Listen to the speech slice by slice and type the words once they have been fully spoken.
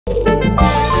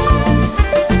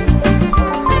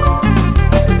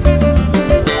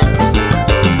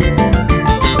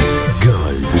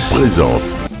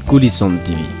présente Coulisse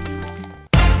TV.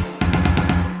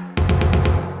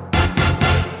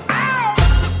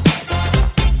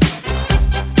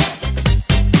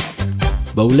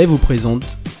 Baoulé vous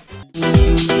présente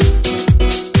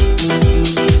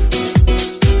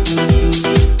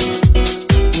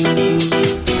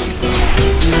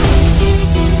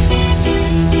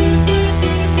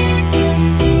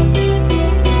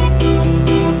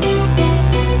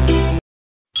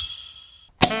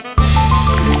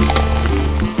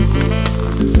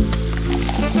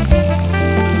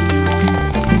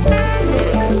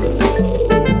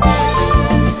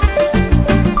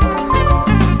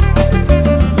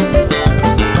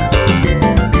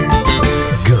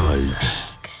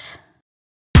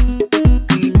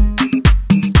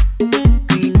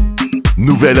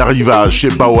Nouvel arrivage chez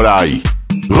Paolai.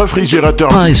 Réfrigérateur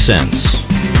Hisense.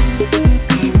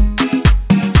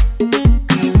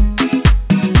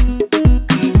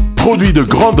 Produit de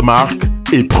grande marque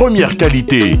et première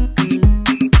qualité.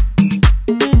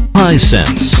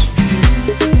 Hisense.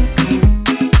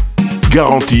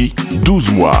 Garantie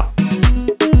 12 mois.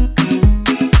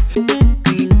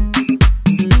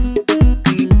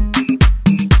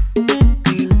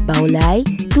 Paolai,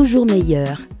 toujours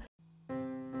meilleur.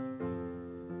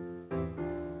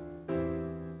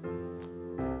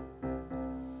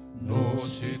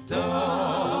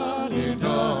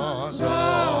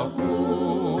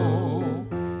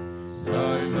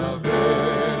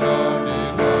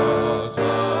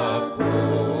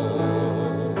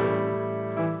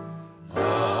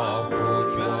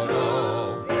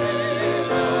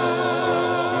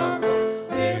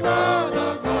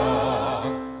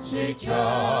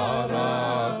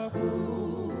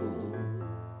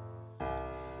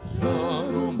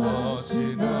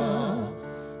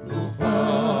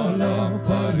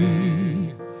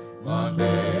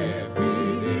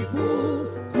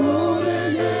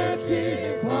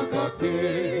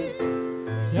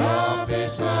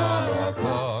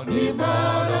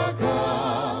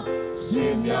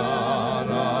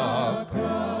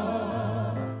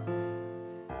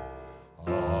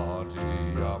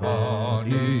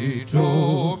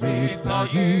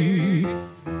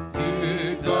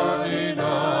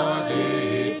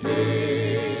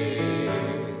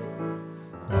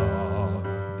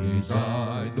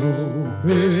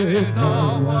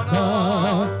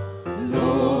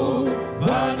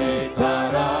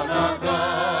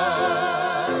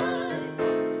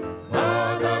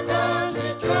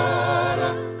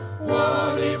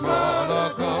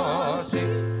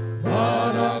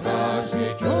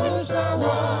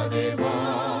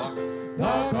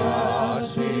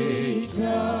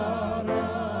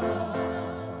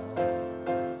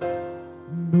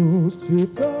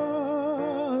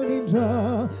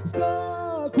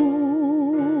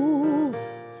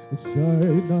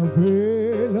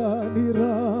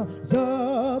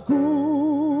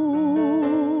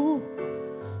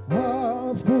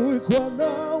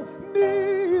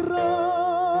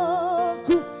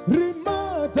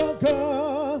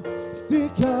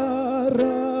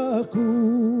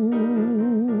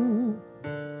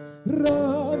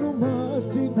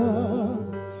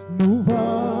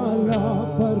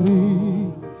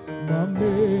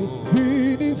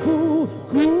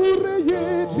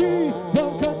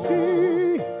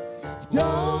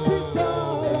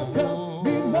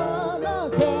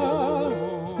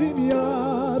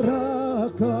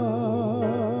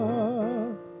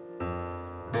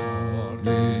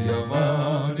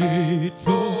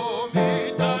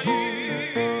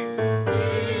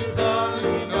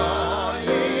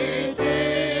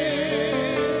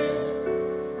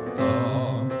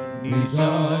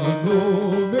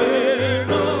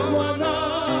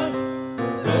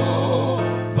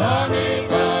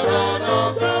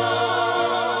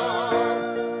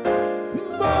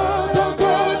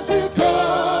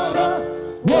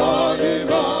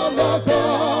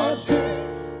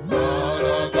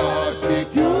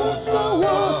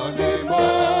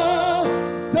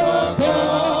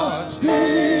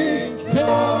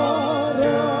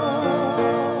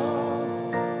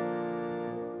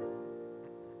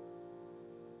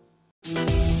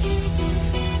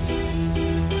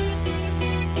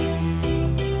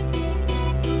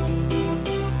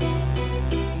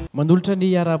 Mandolitra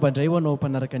ny arabandray ho anao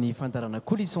mpanaraka ny fantarana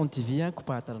Coulisse TV ko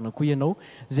pahatarana koa ianao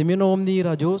zay mianao amin'ny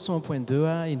radio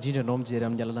 100.2 indrindra anao mijery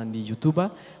amin'ny alalan'ny YouTube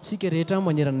sika rehetra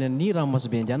manerana ny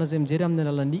ranomasimbe indiana zay mijery amin'ny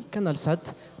alalan'ny canal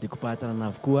 7 dia ko pahatarana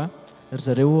avokoa ry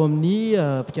zareo amin'ny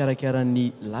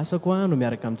mpikarakara'ny lasako no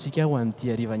miaraka amintsika ho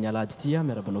an'ity arivany alady ity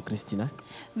miarabanao Kristina.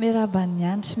 Miarabany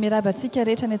andry, miarabantsika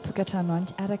rehetra ny tokantrano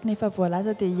any. Araka ny efa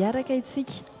voalaza dia hiaraka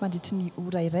itsika mandritry ny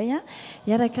ora iray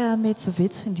hiaraka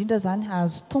metsovetso indrindra zany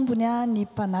azo tombony ny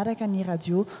mpanaraka ny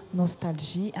radio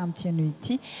nostalgie amin'ity anio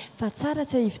ity. Fa tsara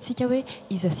tsy ahivitsika hoe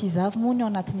iza sy iza avy moa ny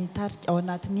ao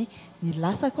anatin'ny ny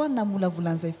lasako na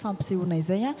molavolan'izay fampisehoana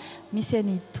izay misy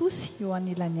any tosy eo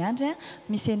anilany andry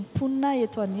misy any ponina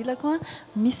eto anilako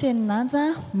misy any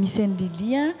nanja, misy any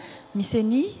lilia, misy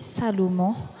any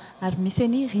salomon ary misy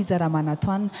any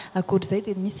rijaраmanatoanina. Akoatr'izay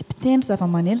dia misy mpitendry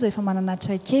zava-maneno izay efa manana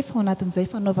traikefa ao anatin'izay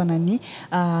fanaovana ny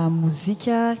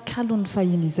mozika kalony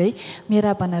fahiny izay.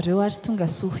 Miarabanareo ary tonga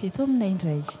soa eto aminay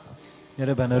indray.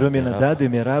 Miarabanareo menada dia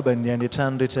miaraba ny any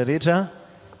an-trano rehetrarehetra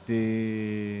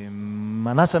dia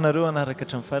manasa anareo anaraka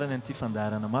hatramin'ny farany an'ity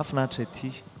fandaharana mahafinaritra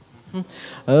ity.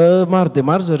 Maro dia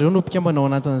maro zareo no mpikambana ao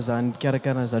anatin'izany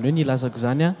mpikarakara izany hoe ny lasako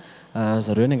izany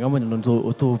zareo ny angamba ny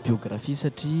autobiographie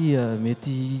satria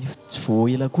mety tsy vao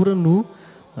ela koa no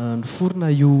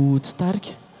niforona io tsy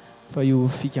tarika fa io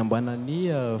fikambanany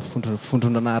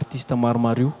fondronana artiste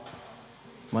maromaro io.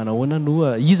 Manahoana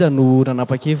no iza no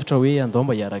nanapa-kevitra hoe andao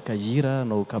mba hiaraka hira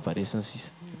nao cabaret sy ny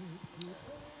sisa.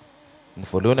 Ny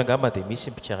voalohany angamba dia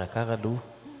misy mpikarakara aloha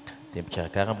dia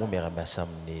mpikarakara moa miara-miasa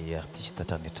amin'ny artiste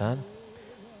hatrany hatrany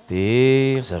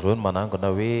dia zareo no manangona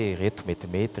hoe reto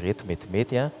metimety reto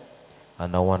metimety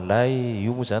anao an'ilay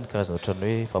io moa zany karazana ohatrany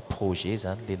hoe fa projet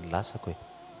zany le nilasako hoe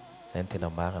zay ny tena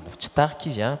marina tsy tarika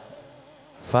izy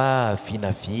fa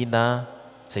vinavina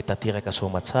zay tanteraka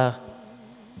somatsara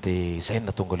dia zay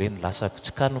no natonga le nilasako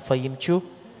tsy kary ny fahiny koa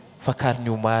fa kary ny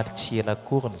omaly tsy ela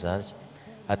koriny zany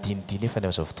adinidiny efa ny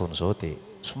amin'izao fotoana izao dia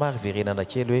somary iverenana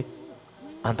kely hoe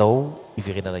andao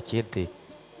iverenana kely dia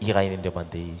irainy indray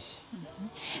mandeha izy.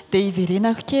 Dia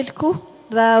iverenako kely koa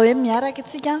raha hoe miaraka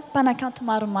itsika mpanakanto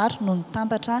maromaro no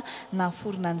nitambatra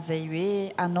naforona an'izay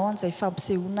hoe anao an'izay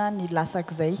fampisehoana ny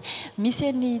lasako izay.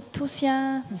 Misy ny tosy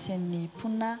misy ny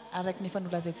ponina araka ny efa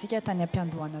nolazaintsika tany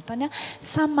am-piandohana tany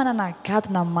samy manana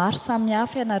gadona maro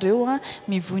samihafa ianareo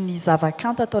mivohy ny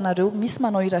zavakanto ataonareo. Misy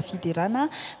manao hira fiderana,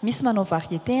 misy manao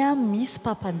variété, misy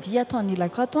papandia atao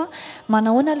anilako ato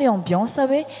manahoana le ambiance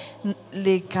hoe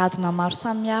le gadona maro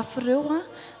samihafa ireo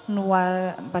no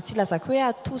mba tsy lazako hoe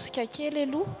atosika kely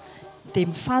aloha dia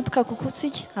mifantoka kokoa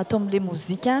tsika atao amin'ilay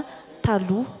mozika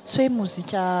taloha tsy hoe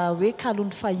mozika hoe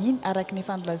kalony fahiny araka ny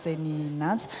efa nolazainy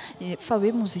nanja fa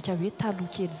hoe mozika hoe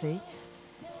taloha kely izay.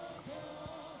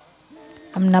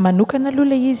 Amina manokana aloha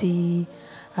ilay izy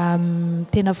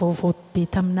tena vaovao be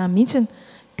tamina mihitsiny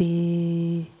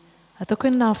dia ataoko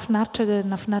hoe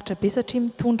nafinaritra be satria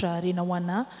mitondra harena ho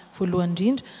ana voalohany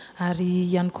indrindra ary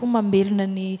ihany koa mamelona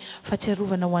ny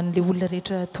fahatsiarovana ho an'ilay olona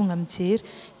rehetra tonga mijery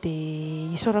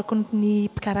dia isaorako ny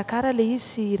mpikarakara ilay izy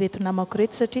sy reto namako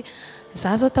reto satria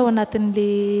za zao tao anatin'le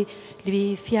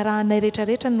fiarahanay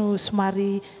rehetrarehetra no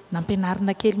somary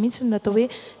nampianarina kely mihitsy natao hoe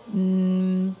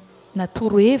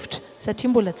natoro hevitra satria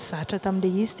mbola tsy zatra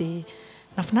tamin'ilay izy dia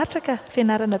nafinaritra ka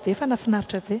fianarana be fa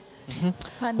nafinaritra be.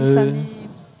 Anisany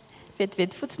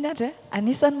vetivety fotsiny ary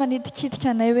anisany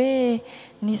manidikitika anay hoe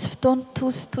nisy fotoana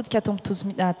tosy todika ato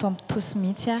amin'ny tosy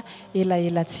mihitsy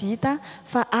elaela tsy hita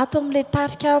fa ato amin'ilay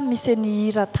tarika misy ny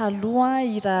hira taloha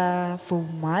hira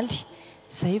voamaly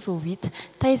zay vao hita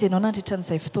taiza ianao nandritra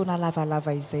n'izay fotoana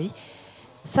lavalava izay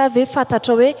sa ve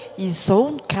fantatra hoe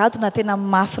izao ny gadona tena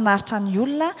mahafinaritra ny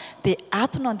olona dia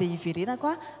ato no andeha hiverenako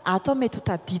ato mety ho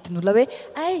tadidin'olona hoe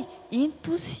ay iny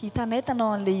tosy hitanay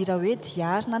tanao an'ilay hira hoe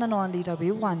diary na nanao an'ilay hira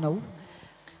hoe ho anao.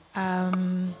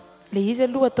 Le izy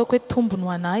aloha ataoko hoe tombony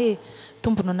ho anahy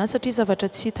tombony ho anahy satria zavatra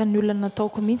tsy hitan'ny olona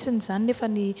nataoko mihitsy zany nefa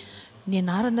ny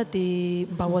anarana dia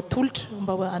mba ho atolotra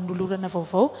mba hanolorana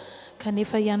vaovao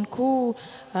kanefa ihany koa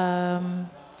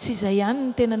tsy izay ihany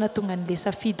ny tena natonga n'le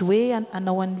safidy hoe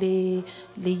anao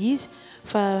an'le izy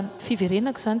fa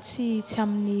fiverenako zany tsy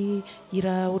amin'ny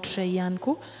hira ohatr'izay ihany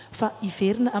koa fa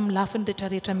hiverina amin'ny lafiny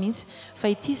rehetrarehetra mihitsy fa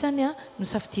ity zany no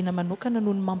safidiana manokana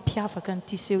noho ny mampiavaka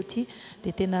n'ity seho ity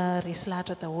dia tena resy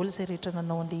lahatra daholo izay rehetra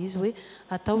nanao an'le izy hoe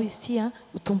atao izy ity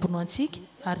ho tombony ho antsika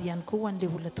ary ihany koa ho an'le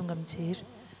olona tonga mijery.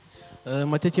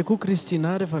 Matetika koa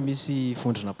Kristina rehefa misy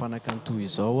vondrona mpanakanto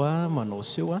izao manao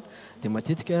seho dia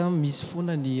matetika misy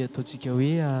foana ny ataontsika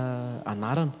hoe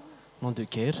anarana nom de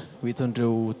guerre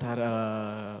hoetan'ireo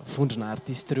vondrona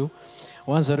artiste ireo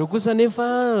ho an'zareo kosa nefa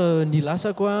ny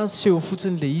lasako seho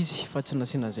fotsiny le izy fa tsy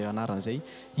nasiana izay anarana izay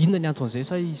inona ny anton'izay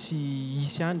sa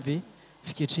isy any ve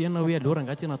fiketrehana hoe alora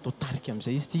nga tena atao tarika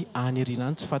amin'izay izy ty any arina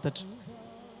any tsy fantatra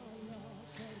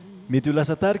mety ho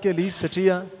lasa tarika ilay izy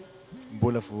satria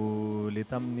mbola le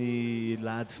tamin'ny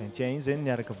lady 21 iny zany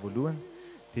niaraka voalohany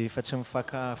dia efa tsy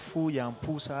mifakafo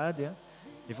iampo sahady a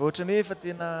efa ohatrany hoe efa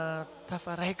tena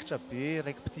tafaraikitra be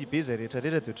raiki-pity be zay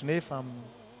rehetrarehetra dia ohatrany hoe efa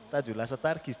tady ho lasa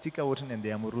tarika izy ity ka ohatrany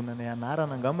handeha hamoronana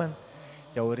ianarana angambany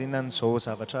dia aorianan'izao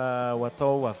zavatra ho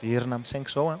atao averina amin'ny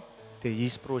 5 zao a dia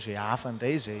hisy projet hafa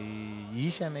indray zay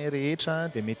hisy anay rehetra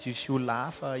dia mety hisy olona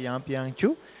hafa iampy ihany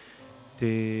koa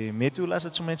dia mety ho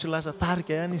lasa tsy maintsy lasa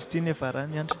tarika ihany izy ity nefa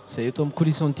raha niandra zay eto amin'ny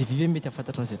coulisse TV ve mety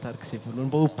afantatra zay tarika zay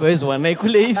voalohany mba ho buzz ho anay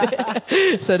koa le izy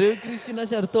zareo Kristina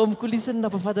sy Arto amin'ny coulisse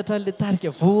nampafantatra an'le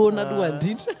tarika voana aloha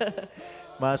indrindra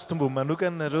mahazo tombo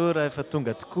manokana nareo raha efa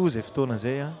tonga tokoa zay fotoana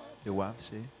zay a dia ho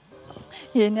avy zay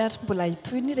eny ary mbola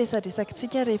itoy ny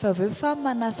resaresakintsika rehefa aveo fa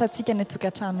manasa antsika ny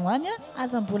tokantrano any a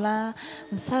aza mbola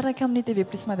misaraka amin'ny TV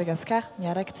Plus Madagascar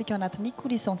miaraka antsika ao anatin'ny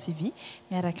coulisse TV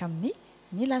miaraka amin'ny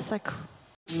ny lasako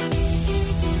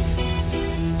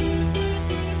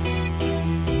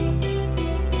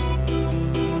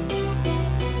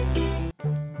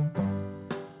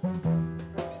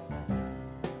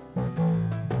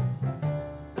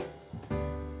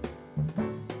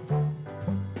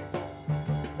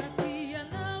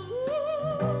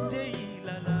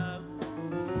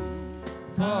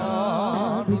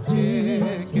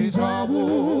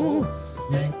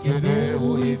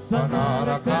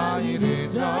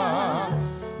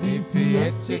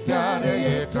Tsika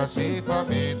rehetra sy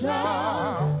famindra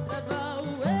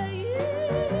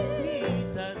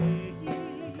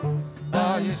mba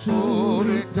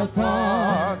hisoritra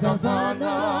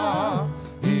fahazavana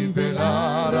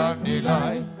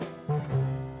ivelaran'ilay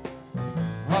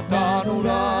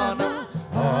atanorana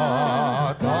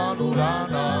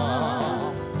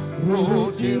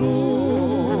rotsiro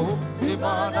tsy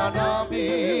mananamby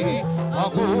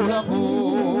agorango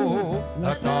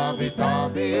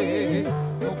latambitamby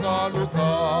Luka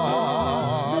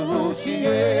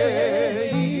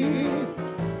siei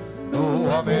no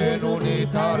ameno ni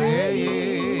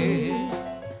tarei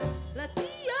la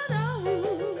tianau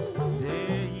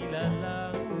dei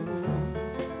lalau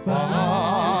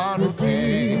panuci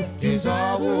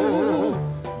kisau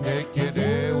ne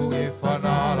chiedeu e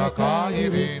fanaraka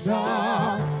irinja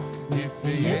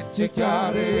ifietsi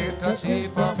chiaretta si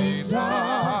famiglia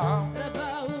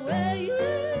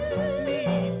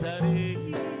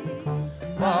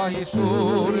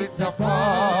Isurita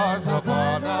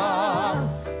fazavana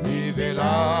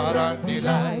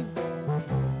ivelaran'ilay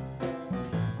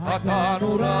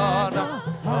atanurana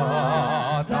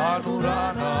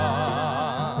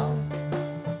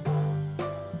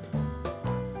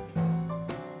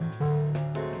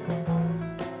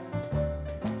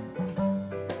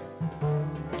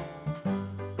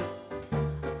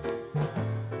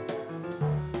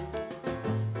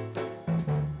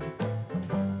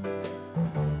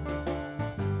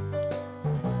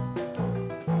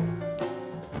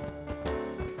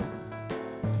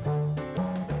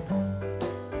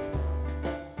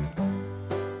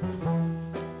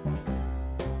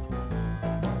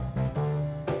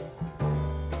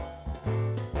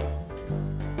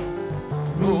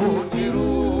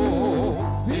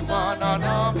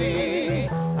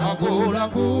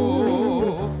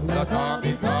Agorango, la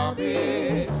tambi,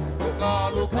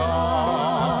 luka,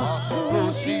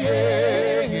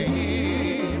 usiei,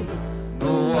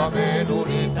 no ameno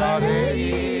ni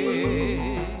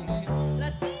tarei,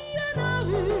 la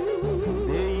tianau,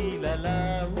 dei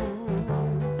lalau,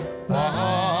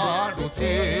 fahanu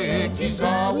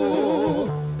kisau,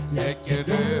 ne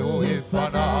chiedeu e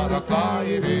fanaraka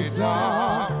irinja,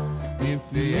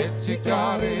 Fietsi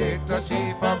chiaretta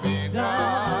si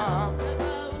famiglia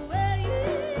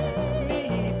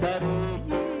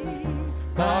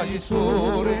Dai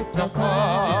suretta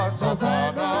fa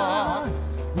savana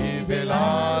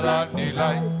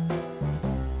Ivelarannilai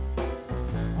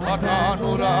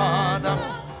Atanurana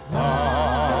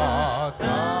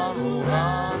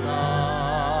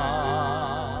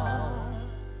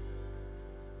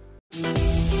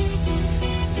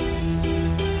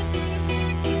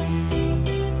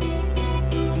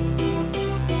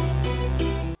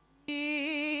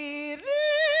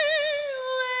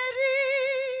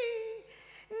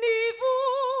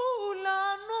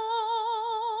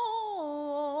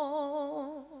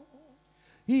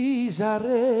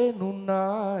Izare non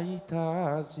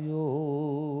naitasio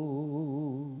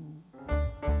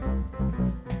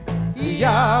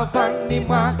Iavanni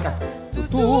maka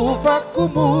tutufa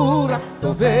kumura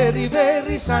to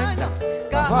very saina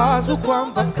Kamazu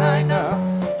kwambakaina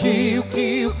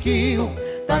kiu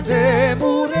tande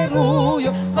mure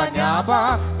ruyo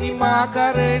Vanyaba ni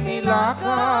makareni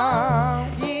laka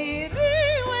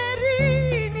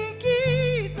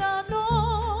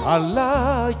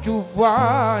Alaiko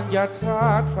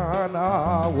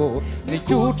vangatratranao ny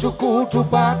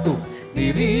kotrokotrobato ny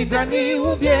rindrany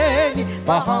ombieny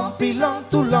mba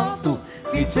hampilantolanto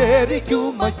fijeriko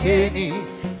makeny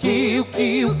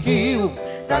kiokio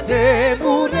tandre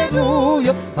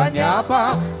moreroyo fa niapa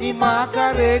ny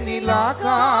makareny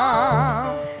laka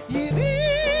iriwery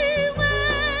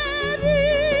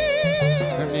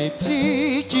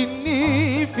tsiky ny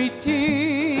fity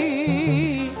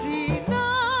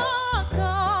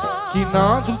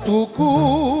kinanjo toko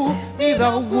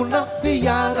miraona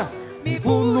fiara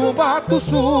mivolombato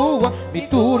soa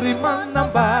mitory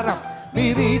manambara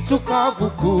miritsoka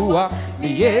vokoa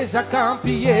miezaka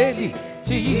ampiely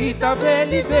tsy hita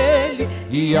velively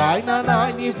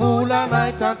iainanay ny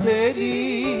volanay tantely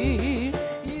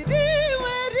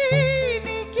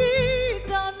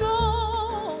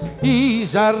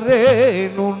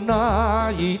izareno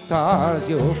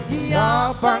nahitazy eo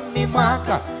iabany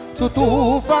maka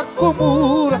tutufako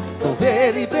mura to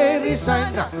very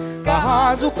saina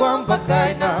kahazoko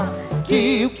ambakaina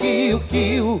kiu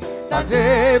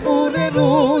tandre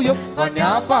moreroyo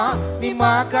fanyapa ni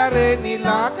makareny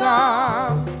laka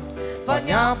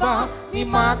fanyapa ni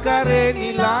makareny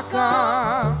laka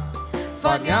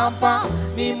fanyapa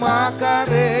ni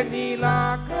makareny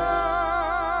laka.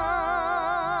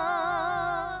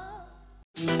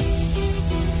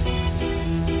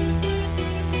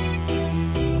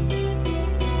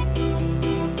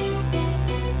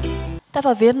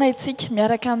 Tafaverina itsika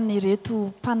miaraka amin'ny reto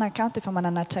mpanakanto efa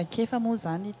manana trakefa moa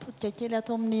zany todika kely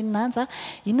atao amin'ny nanja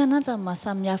inona nanja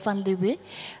mahasamihafa an'le hoe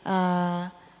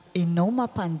enao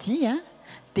mampandia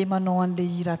dia manao an'le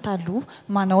hira taloha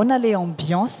manao na le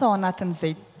ambiance ao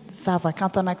anatin'izay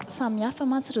zavakanto anankiroa samihafa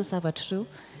mantsy ireo zavatra ireo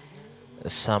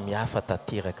samihafa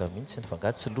tanteraka mihitsy ny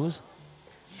fangatsy loza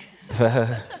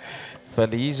fa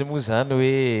le izy moa zany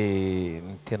hoe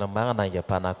ny tena marina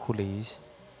aingam-panahy koa le izy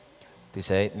dia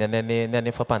zay ny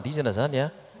any fampandizana zany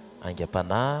a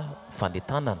aingam-panahy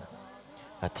fanetanana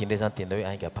aty indray zany tena hoe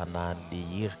aingam-panahy n'le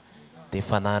hira dia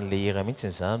fanahin'le hira mihitsy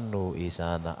zany no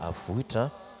ezahana avohitra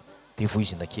dia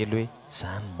voizina kely hoe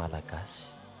zany malagasy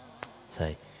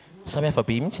zay samihafa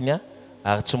be mihitsy ny a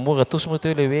ary tsy mora tosy moa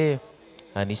teo le hoe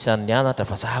anisan'ny nianatra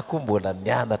fa za koa mbola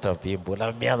nianatra be mbola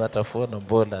mianatra foana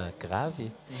mbola gravy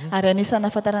ary anisany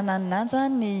ahafantarana ananjy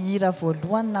ny hira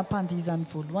voalohany na mpandizany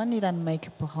voalohany hirany Mike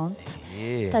Brant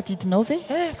tadidinao ve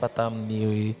fa tamin'ny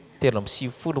 3 amby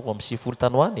 6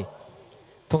 tany hoany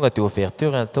tonga dia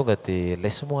ouverture tonga dia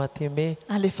laisse-moi t'aimer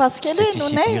le faso kely hoe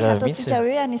nonay ataontsika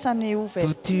hoe anisan'ny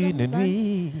ouverture toute une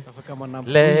nuit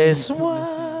laisse-moi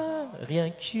rien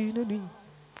qu'une nuit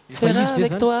faire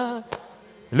avec toi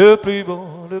le plus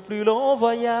beau, le plus long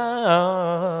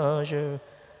voyage,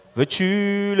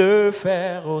 veux-tu le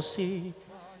faire aussi?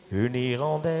 Une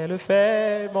hirondelle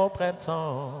fait mon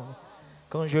printemps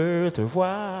quand je te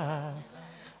vois.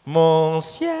 Mon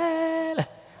ciel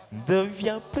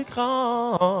devient plus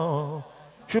grand.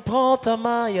 Je prends ta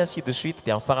main et ainsi de suite.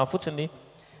 Dia farany fotsiny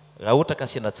raha ohatra ka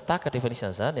asiana tsy takatra efa nisy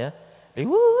an'izany a le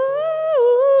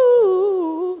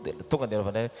dia tonga dia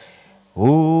anaovana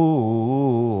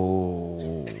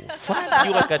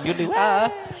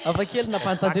afakely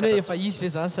nampanontanteny hoe efa izy ve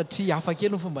zany satria afakely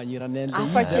no fomba nirany an'le izy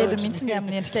afakely mihitsy ny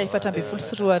amin'ny endrika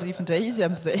 4 indray izy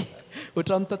amin'izay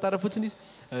ohatrany tantara fotsiny izy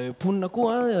ponina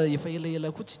koa efa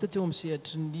elaela koa tsy hita teo amin'ny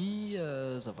sehatry ny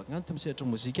zavakanto teo amin'ny sehatry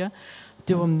mozika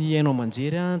teo amin'ny hainao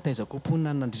manjery a taizako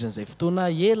ponina nandritran'izay fotoana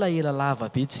ela lava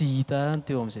be tsy hita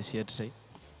teo amin'izay sehatra izay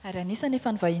ary anisany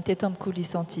efa nivahiny teto amin'ny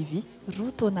coulisse TV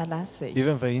roa taona lasa zay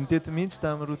efa nivahiny teto mihitsy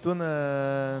tamin'ny roa taona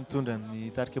nitondra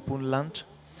ny tarika pony lanitra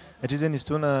satria zany izy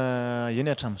taona eny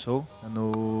hatramin'izao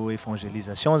manao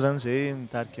évangélisation zany zay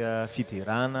mitarika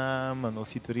fiderana manao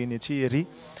fitoriany atsy ery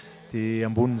dia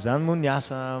ambonin'izany moa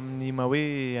niasa amin'ny ma hoe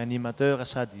animateur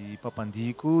sady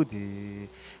mpampandihy dia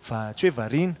fa tsy hoe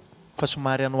variana fa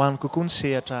somary anohany kokoa ny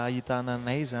sehatra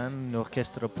hitananay zany ny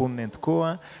orchestre ponina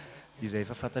indikoa izay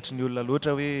efa fantatry ny olona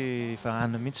loatra hoe efa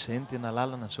ana mihitsy izay ny tena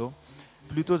lalana zao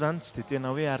plutôt zany tsy dia tena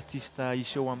hoe artiste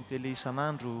iseho amin'ny télé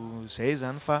isan'andro zay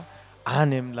zany fa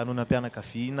any amin'ny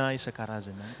lanonam-pianakaviana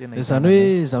isan-karazany any tena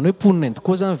zany hoe ponina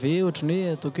indikoa zany ve ohatrany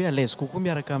hoe ataoko hoe alaise kokoa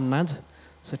miaraka aminanja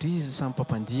satria izy samy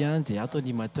mpampandihy dia ato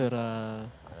animateur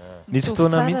nisy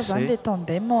fotoana mihitsy zany le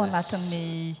tandem ao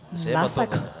anatin'ny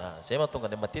lasaka zay mahatonga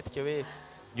ny matetika hoe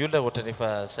ny olona ohatrany efa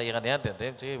sahirany andry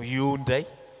indray hoe io ndray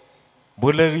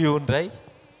mbola rio ndray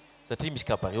satria misy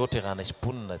kabare ohatra rahana izy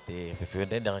ponina dia veveo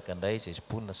indray niaraka indray izy izy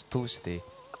ponina sy tosy dia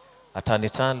hatrany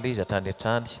hatrany le izy hatrany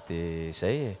hatrany sy dia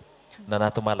zay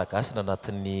nanaty malagasy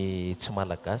nanatin'ny tsy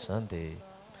malagasy zany dia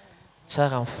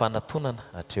tsara mifanantonana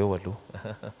atreo aloha.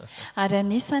 Ary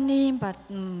anisany mba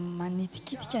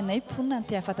manitikitika anay mponina ny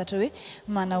tea fantatra hoe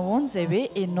manahoany izay hoe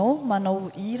ianao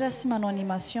manao hira sy manao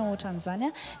animation ohatran'izany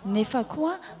a nefa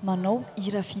koa manao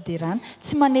hira fiderana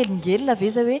tsy manelingelina ve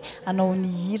za hoe anao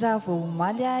ny hira vao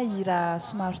omaly a hira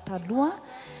somary taloha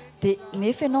dia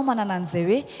nefa ianao manana an'izay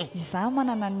hoe izaho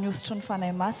manana ny osotro ny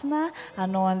fanahy masina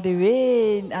anao an'le hoe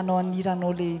anao ny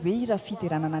hiranao le hoe hira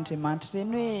fideranan'Andriamanitra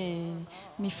ireny hoe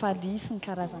mifaly sy ny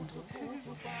karazan'ireny.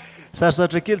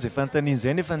 Sarosarotra kely izay fanontaniana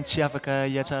izay nefa tsy afaka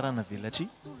hiatsarana velatry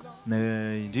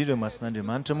indrindra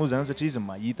masin'Andriamanitra moa zany satria izy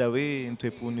mahita hoe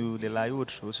nitoepon'io lehilahy io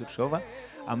ohatra zao sy ohatra zao fa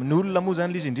amin'ny olona moa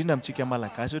zany izy indrindra amintsika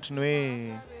malagasy ohatra ny hoe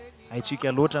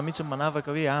haitsika loatra mihitsy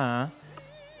manavaka hoe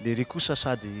le ry kosa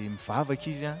sady mivavaka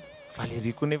izy a fa le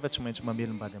ry koa nefa tsy maintsy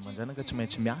mamelim-bady aman-janaka tsy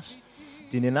maintsy miasa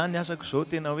dia ny anahy ny asako zao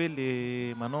tena hoe le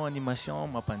manao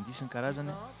animation mampandisy ny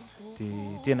karazany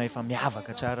dia tena efa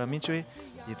miavaka tsara mihitsy hoe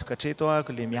eto-katreto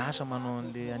ako le miasa manao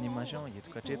an'le animation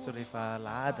eto-katreto rehefa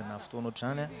lahady na fotoana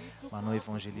ohatr'izany manao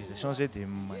évangélisation zay dia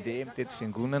mandeha mitety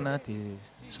fiangonana dia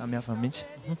samy hafa mihitsy.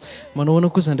 Manao ana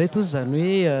kosa indray toy izany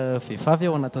hoe vehivavy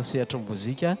ao anatin'ny sehatra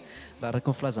mozika raha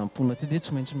araka ny filazam-ponina ty dia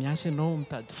tsy maintsy miasa ianao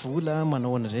mitady vola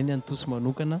manao an'ireny antosy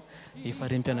manokana efa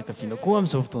rem-pianakaviana koa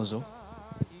amin'izao fotoana izao.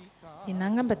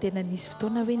 Enanga mba tena nisy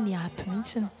fotoana hoe niato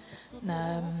mihitsy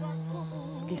na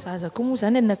le zaza koa moa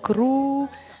zany anankiroa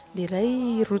le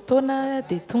ray roa taona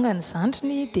dia tonga ny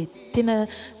zandriny dia tena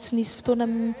tsy nisy fotoana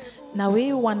na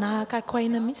hoe ho anahakako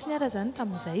aina mihitsy ny ara zany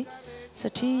tamin'izay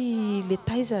satria le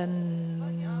taiza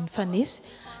ny fanesy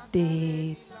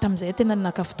dia tamin'izay tena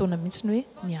naka fotoana mihitsy ny hoe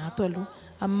niato aloha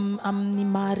amin'ny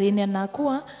mahareny anahy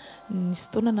koa nisy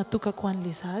fotoana natokako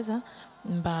an'le zaza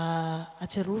mba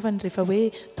atsiarovany rehefa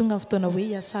hoe tonga ny fotoana hoe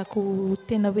hiasako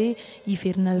tena hoe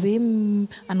hiverina hoe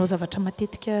anao zavatra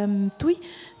matetika mitohy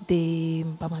dia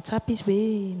mba mahatsapa izy hoe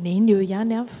neny eo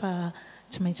ihany fa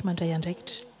tsy maintsy mandray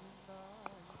andraikitra.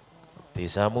 Dia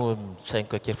izaho moa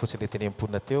mitsainiko kely fotsiny le teny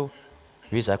am-ponina teo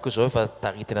hoe za koa zao efa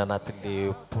taritina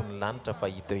anatin'le pony lanitra fa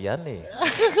hita eo ihany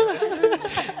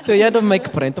teo ihany maiky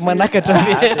brent manakatra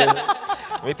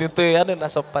mety teo ihany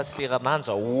lasa paster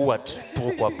ananja ohatra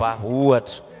pourquoi pas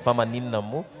ohatra fa maninona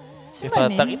moa efa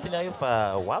taritiny aho io fa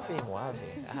hoavy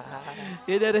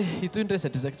eny ary itoy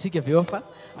ndraisadresakitsika avy eo fa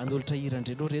andolotra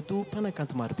hirandre aloha reto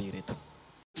mpanakanto marobe reto.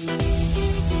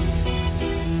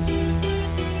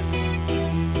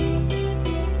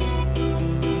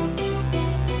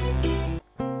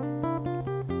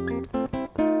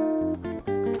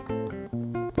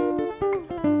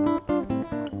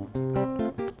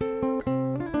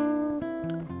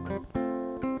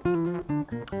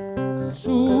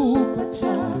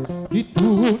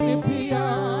 Itune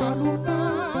pianuna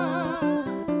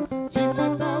si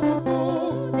matauto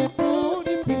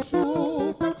itune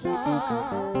pisupacha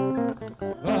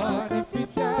rani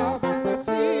fitiava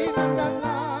natsina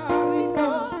galarino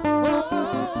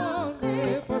ne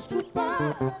fasupa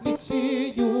ni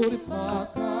chiyuri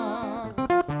paka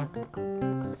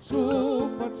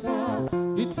supacha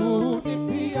itune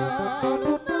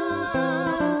pianuna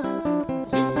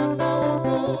si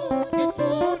matauto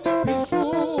itune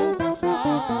pisupacha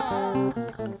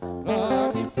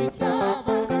rani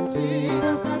fitiava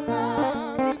natsina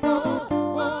galarino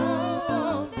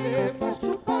ne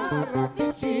fasupa rani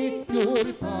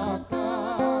chiyuri paka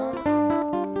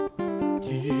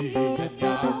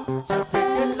Tianya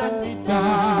savelanita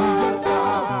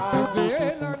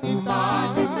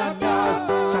savelanita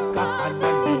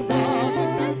sakahananina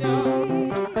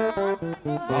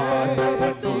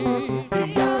Asapano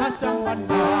dia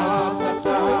asapana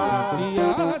dia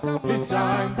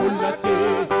isang bulati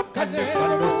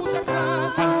kanelo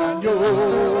sakahananyo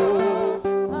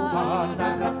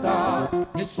Manarata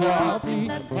iswabi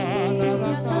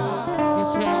Manarata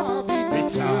iswabi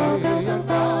Isayana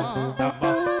nama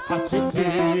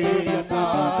hasutiyana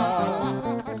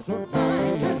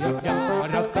hasutiyana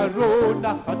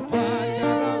Arakaruna hati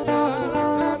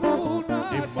Arakaruna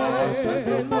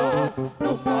Imasayana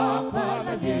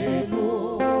Numapala yelo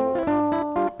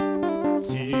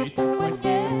Sita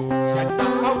kwenye Sana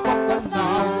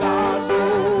awakanalalo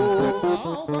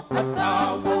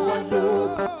Hatawa walo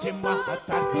Sima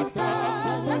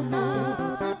hatarkitalano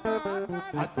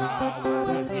Hatawa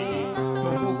wali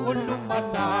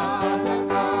Tumulumana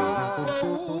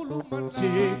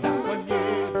Sita kwenye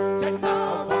Sana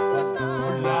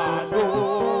awakanalalo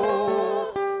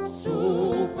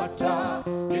Sumatra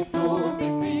Itu ni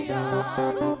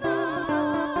pianuna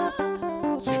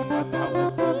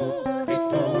Simanawatu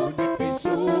Itu ni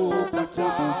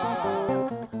pisumatra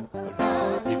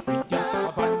Rani pitya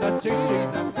Vanat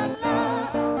sinang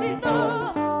kalarino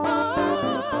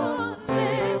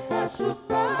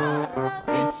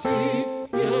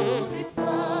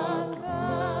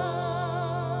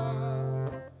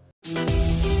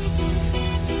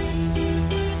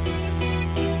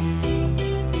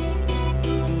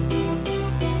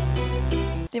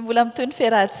mbola mitoy ny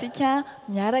fiarahantsika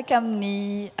miaraka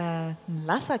amin'ny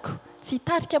lasako tsy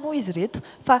hitarika moa izy reto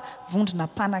fa vondrona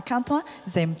mpanakanto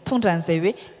izay mitondra an'izay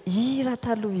hoe hira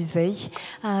taloha izay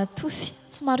tosy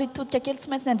somary hitodika kely tsy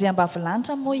maintsy ny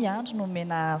andriambavilanitra moa iandro no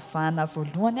mena vahana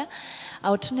voalohany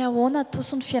ohatry ny ahoana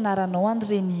tosy ny fianaranao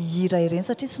an'ireny hira ireny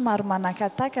satria somary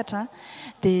manakatakatra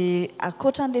dia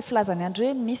akoatra n'ilay filazany andro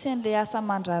hoe misy an'ilay asa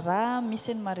mandrara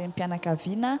misy ny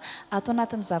marem-pianakaviana ato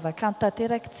anatin'ny zavakanto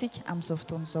tanterakitsika amin'izao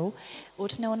fotoana izao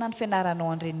ohatry ny ahoana ny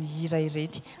fianaranao an'ireny hira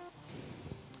ireny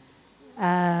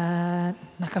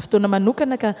naka fotoana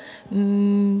manokana ka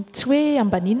tsy hoe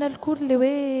ambanina alokory le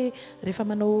hoe rehefa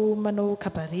manao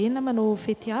kabarena manao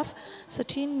fety hafa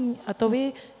satria atao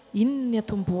hoe ino ny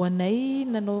atomboanay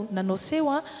nanao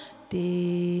seho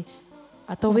dia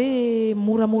atao hoe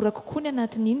moramora kokoa ny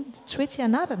anatin'iny tsy hoe tsy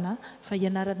ianarana fa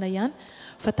ianarana ihany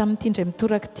fa tamin'ity indray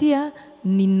mitoraka ity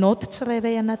ny note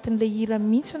tsirairay anatin'ilay hira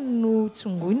mihitsy no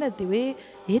tsongoina dia hoe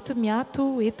eto miato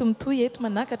eto mitoy eto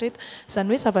manakatra eto izany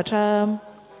hoe zavatra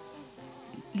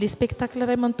le spectacle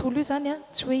ray manontolo io zany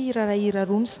tsy hoe hira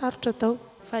roa ny sarotra tao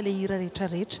fa le hira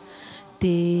rehetrarehetra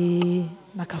dia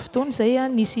naka fotoana izay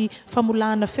nisy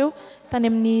famolahana feo tany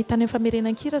amin'ny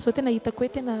famerenan-kira zao tena hitako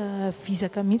hoe tena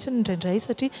vizaka mihitsy indraindray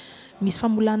satria misy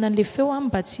famolahana an'le feo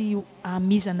mba tsy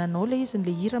hamizana anao le izy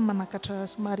n'le hira manakatra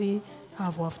somary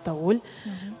avoavo daholo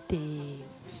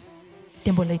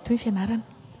dia mbola hitoy ny fianarana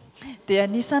dia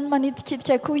anisany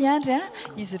manidikitika koa iandry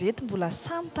izy reto mbola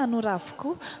samy tanora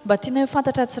avokoa mba tiana hoe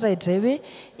fantatra tsiraidray hoe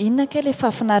inona kay le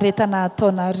fafinaretana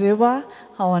ataonareo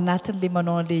ao anatin'le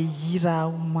manao an'le hira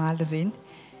omaly ireny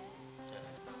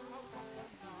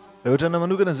ohatra na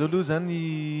manokana zao aloha zany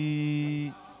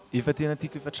efa tena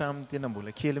tiako efa hatramin'ny tena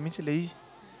mbola kely mihitsy ilay izy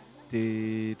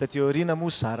dia taty aoriana moa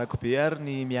zarako be ary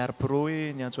ny miaro pro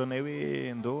hoe niantso anay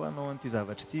hoe ndao anao an'ity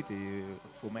zavatra ity dia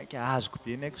vao mainka azoko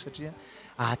be ny aiko satria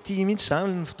aty mihitsy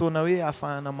zany ny fotoana hoe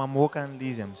ahafahana mamoaka an'le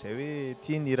izy amin'izay hoe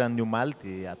tia ny hiran'ny omaly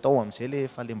dia atao amin'izay le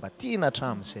efa le mba tiana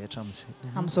hatramin'izay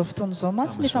amin'izao fotoana izao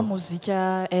mantsy nefa mozika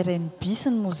R&B sy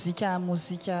ny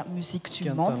musique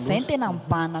du monde izay ny tena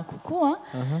mibahana kokoa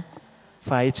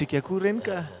fa haitsika koa reny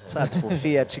ka sady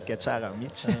voafehatsika tsara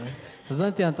mihitsy za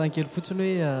zany tia antan-kely fotsiny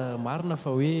hoe marina fa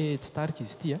hoe tsy tarika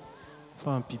izy ity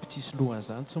fa mibibitsisy lohany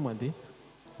zany tsy mandeha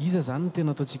iza zany no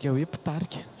tena ataontsika hoe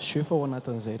mpitarika so fa ao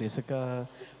anatin'izay resaka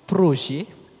projet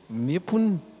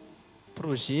meponiny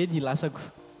projet ny lasako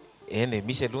eny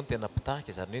misy aloha ny tena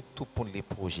mpitarika zany hoe tompon'le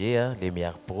projet le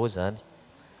miaro pro zany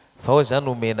fa ao zany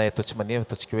omena ataontsika manena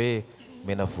ataontsika hoe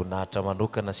mena voninahitra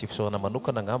manokana sy fisaorana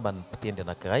manokana angamba ny mpitendry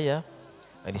anankiray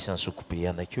anisan'ny zokobe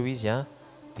anakio izy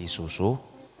dia zozo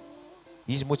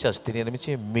izy moa tsy azo tenena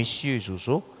mihitsy hoe monsieur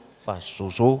zozo fa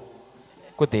zozo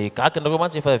koa dia kakinareo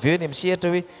mantsy efa avy eo ny misehatra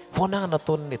hoe foana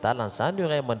nataon'ny adalana zany io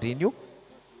ray aman-dreny io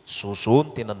zozo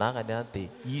no tena anarany dia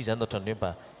izy zany ohatrany hoe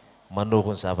mba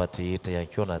manoro ny zavatra rehetra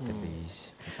ihany keo anatin'le izy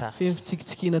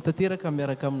fefitsikitsikina tanteraka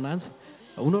miaraka aminanjy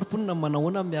onarom-ponina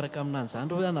manahoana miaraka aminanjy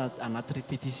zany hoe anaty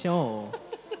répétition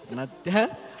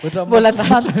mbola tsy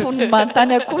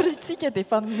manontany akory itsika dia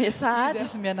efa mesa ady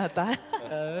izy mianadala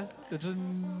ohatrany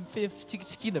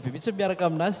fefitsikitsikina be mihitsy miaraka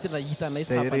aminazy tena hitanay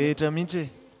zay rehetra mihitsy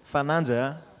fa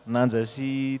nanja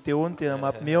sy teo ny tena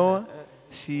mampimeo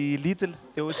sy litla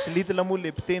teo sy litla moa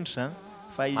le mpitendry zany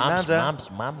fa inanja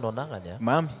mamy no anarany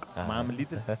mamy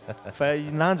litla fa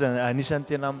inanja anisan'ny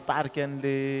tena mitarika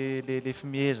an'le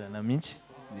fimiezana mihitsy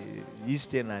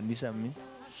izy tena anisany mihitsy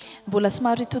mbola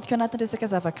somary hitodika anatin'ny resaka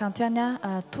zavakanto ihany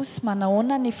tosy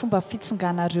manahoana ny fomba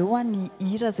fitsonganareo ny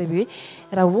hira zay hoe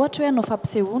raha ohatra hoe anao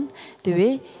fampisehoana dia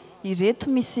hoe ireto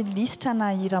misy lisitra na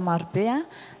hira marobe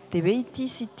dia hoe ity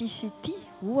sy ity sy ity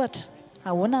ohatra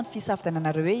ahoana ny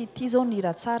fisafidiananareo hoe ity zao ny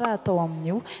hira tsara atao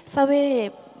amin'io sa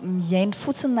hoe mihaino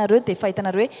fotsiny nareo dia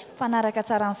fahitanareo hoe fanaraka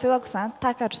tsara amin'ny feo ako izany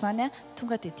takatro izany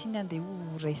tonga dia tiany andeha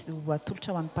ho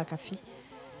atolotra ho an'ny mpakafy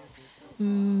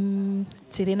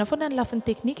jerena foana ny lafin'ny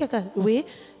teknika ka hoe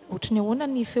ohatry ny ahoana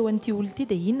ny feoan'ity olo ity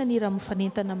dia inona ny raha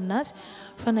mifanentana aminazy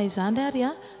fa na izany ary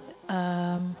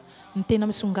ny tena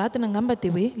misongadina angamba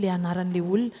dia hoe le anaran'le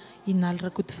olona inaly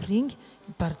rakotoviringy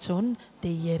barjona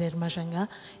dia IRR Majanga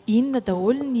inona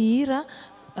daholo ny hira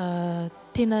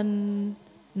tena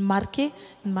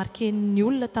marqué ny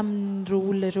olona tamin'ireo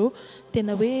olona ireo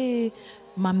tena hoe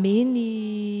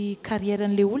mameny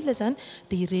carrièren'le olona zany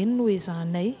dia ireny no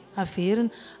ezahanay averina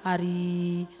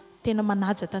ary tena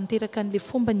manaja tanteraka an'le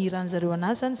fomba ny hiran'zareo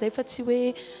anazy zany zay fa tsy hoe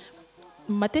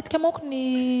matetika manko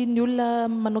ny olona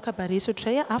manao kabare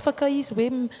soatrizay afaka izy hoe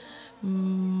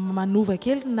manova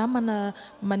kely na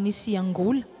manisy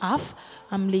angola hafa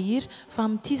amin'le hira fa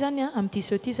amin'ity zany amin'ity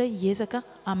seo ity zay hiezaka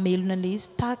amelona an'le izy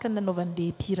tahaka nanaovan'le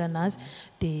mpihira anazy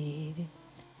dia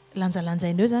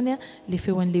lanjalanjaineo zany a le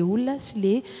feoan'le olona sy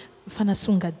le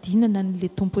fanasongadinana n'le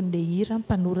tompon'le hira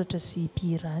mpanoratra sy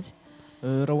mpihira azy.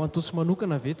 Raha ho antosy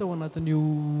manokana ve tao anatin'io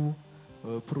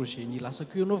projet ny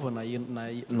lasako io anao vao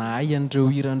nahay an'ireo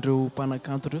hiran'ireo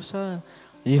mpanakanto ireo sa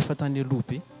efa tany aloha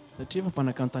be satria efa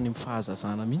mpanakanto tany amin'ny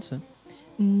fahazazana mihitsy zany.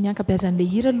 Ny ankabeazan'le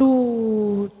hira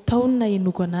aloha taona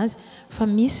enoko anazy fa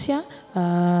misy a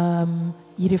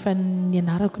hira efa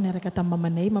nianarako niaraka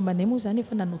tamin'ny mamanay moa zany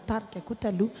efa nanao tarika koa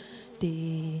taloha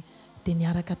dia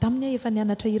niaraka taminy efa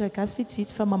nianatra hira gasy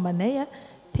vitsivitsy fa mamanay a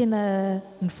tena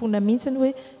ny fona mihitsy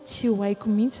hoe tsy ho haiko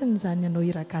mihitsy zany anao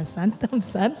hira gasy zany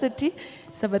tamin'izany satria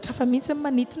zavatra fa mihitsy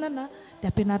manitona na dia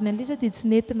ampianarina an'ilay izy dia tsy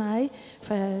nentina hay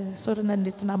fa saorana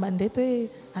nentina mandreto hoe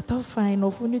atao fa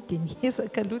hainao foana io dia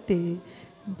niezaka aloha dia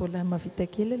mbola mavita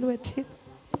kely aloha hatreto.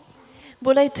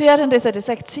 Mbola itoery ny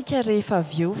resadresakitsika rehefa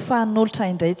avy eo fa nolotra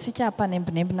indray tsika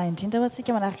ampanembinembina indrindra ho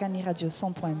atsika manaraka ny radio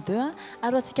 100.2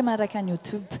 ary atsika manaraka ny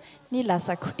YouTube ny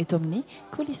lasako eto amin'ny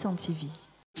coulisse TV.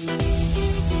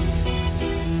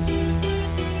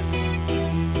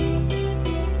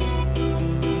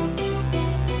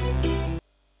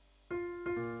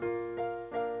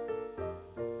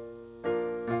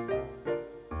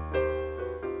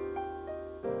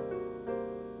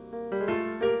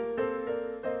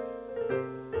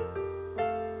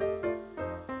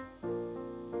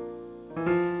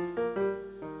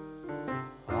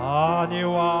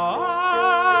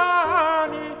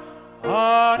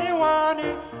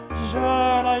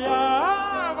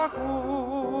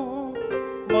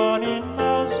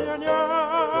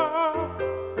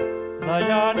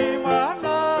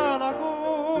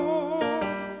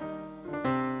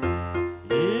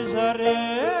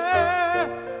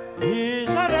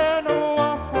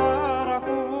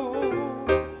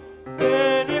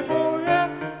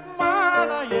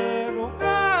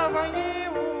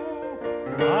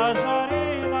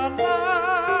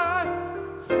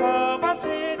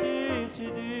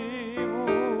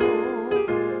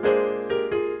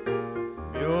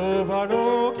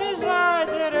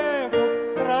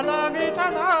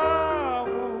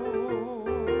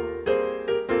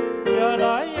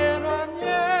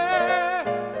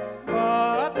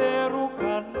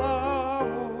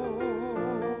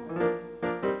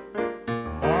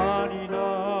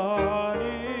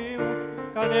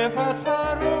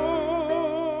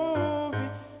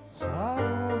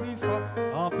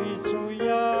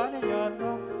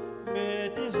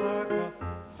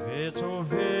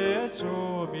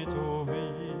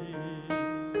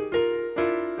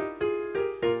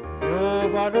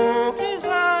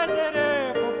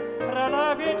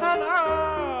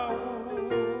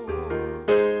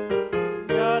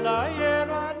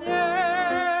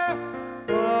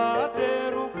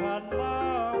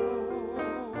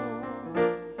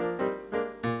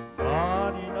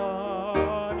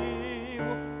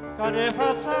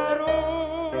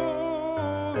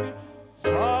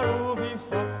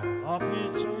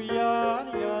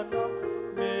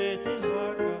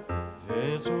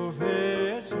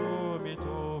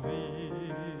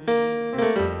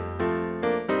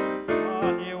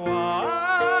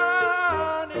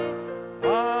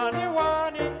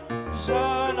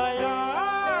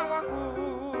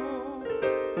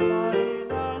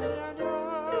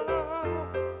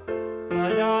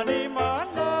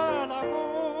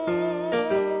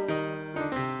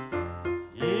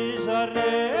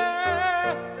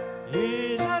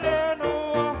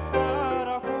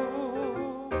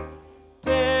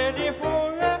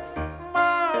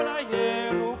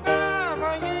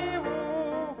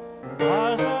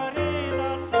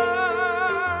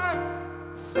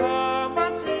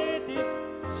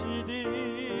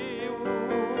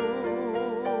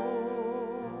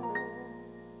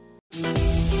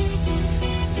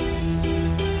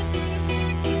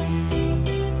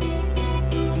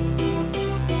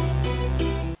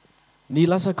 Ny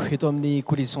lasako eto amin'ny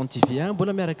coulisse TV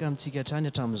mbola miaraka amintsika hatrany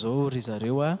hatramin'izao ry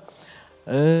zareo a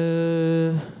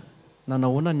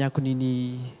nanahoana ny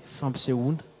akon'iny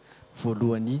fampisehoana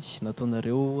voalohany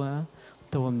nataonareo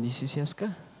tao amin'ny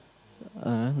sisiasika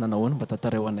nanahoana mba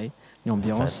tantarao anay ny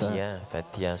ambiance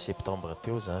 21 septembre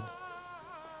teo zany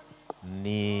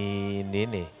ny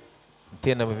neny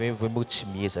tena moa tsy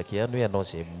miezaka ihany hoe anao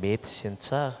zay mety sy ny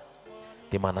tsara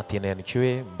dia manantena ihany keo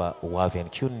hoe mba ho avy ihany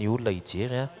keo ny olona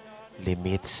hijery le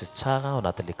mety sy tsara ao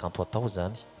anatin'le kanto atao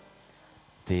zany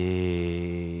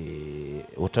dia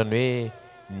ohatrany hoe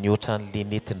ny ohatran'le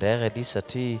netindray raha izy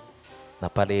satria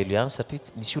nampalahelo ihany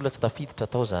satria nisy olona tsy tafiditra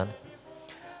atao zany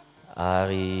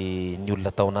ary ny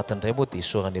olona tao anatindray moa dia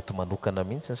isaorany eto manokana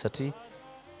mihitsy satria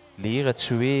le hira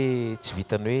tsy hoe tsy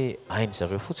vitany hoe hainy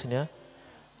zareo fotsiny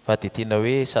fa dia tena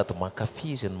hoe sady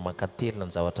mankafy no mankatelina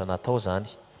ny zavatra natao zany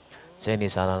zay ny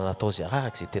zana natao zay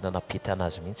araka zay tena napety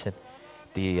anazy mihitsiny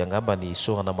dia angamba ny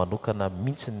sorana manokana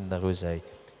mihitsiny nareo zay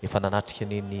efa nanatrika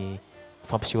niny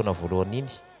fampisehoana voalohany iny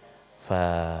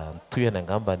fa nitoyany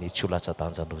angamba ny tsy ho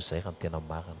latsa-danja noho zay raha ny tena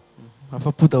marina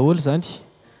afapo daholo zany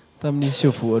tamin'ny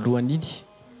seho voalohany iny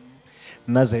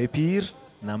na zay mpihira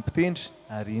na mpitendry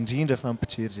ary indrindra fa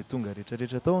mpijery zay tonga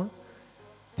rehetrarehetra tao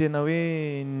tena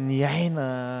hoe ny aina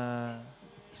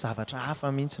zavatra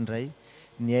hafa mihitsy ndray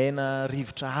ny aina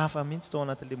rivotra hafa mihitsy tao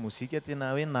anatin'le mozika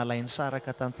tena hoe nalainy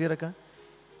saraka tanteraka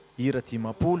hira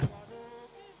dimapolo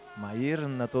mahery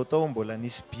ny natao tao mbola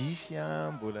nisy bisy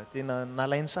mbola tena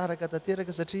nalainy saraka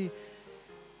tanteraka satria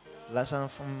lasa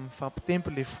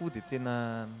mifampitempy le fo dia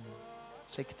tena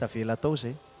saiky tavela tao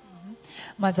zay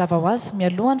mazava ho azy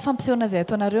mialohan'ny fampisehoana zay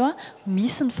ataonareo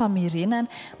misy ny famerenana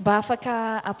mba afaka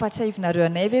ampatsiahivinareo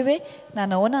anay ve hoe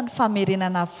nanahoana ny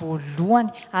famerenana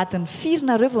voalohany adiny firy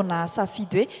nareo vao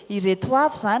nasafidy hoe ireto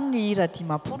avy zany ny hira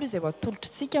dimapolo izay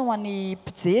atolotritsika ho an'ny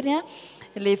mpijery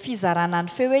le fizarana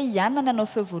ny feo hoe ianona ny anao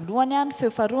feo voalohany ny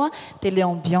feo faharoa dia le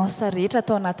ambiance rehetra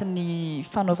atao anatin'ny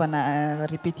fanaovana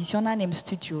répétition na any amin'ny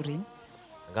studio reny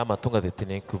angamba tonga dia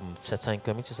teneniko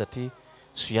mitsatsainiko mihitsy satria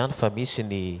so ihany fa misy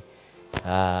ny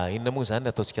inona moa zany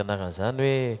ataontsika anaran'izany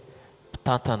hoe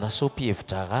mpitantana sao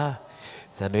mpihevitra raha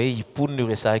zany hoe hiponina io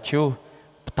resaka io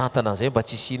mpitantana an'izay mba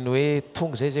tsy isiny hoe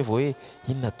tonga zay zay vao hoe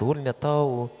inona daholo ny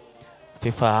atao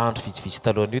fefa andro vitsivitsy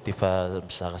talohan'io dia efa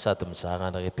mizara sady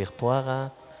mizara na répertoire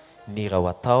ny raha ho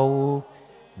atao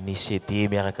ny CD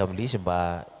miaraka amin'ilay izy mba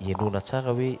hienoana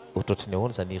tsara hoe ohatrohatry ny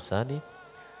ahoana zany iry zany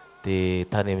dia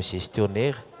tany amin'ny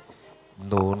gestionnaire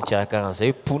no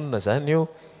nikarakara'izay ponina zany io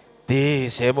dia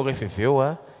zay moa rehefa avy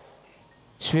eo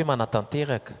tsy hoe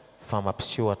manatanteraka fa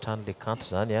mampiseho hatrany le kanto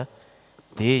zany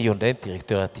dia eo indray ny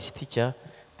directeur artistique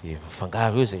dia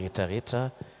mifangaro eo zay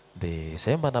rehetrarehetra dia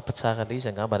zay mba nampitsara le izy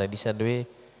angamba na anisany hoe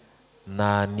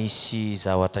na nisy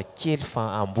zavatra kely fa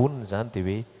amboniny zany dia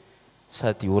hoe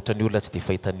sady ohatra ny olona tsy dia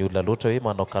fahitan'ny olona loatra hoe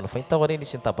manao kano fahitao ane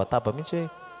nisy nitabataba mihitsy hoe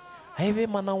ay hoe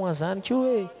manao an'izany ko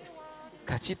hoe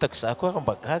ka tsy hitako za koa raha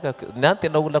mba gaga ny any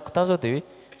tena olako tany zao dia hoe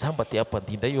za mba te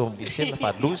hampandindra io amin'ny sena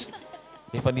fa loza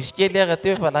efa nisy kely ara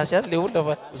teo efa lasy any le olona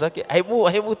fa zaka ay moa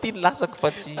tia ny lasako fa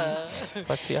tsy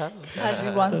any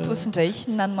ary ho an'ny tosy indray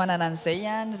nanomanana an'izay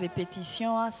ny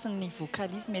répétition sy ny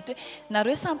vocalise mety hoe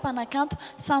nareo samy mpanakanto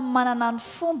samy manana ny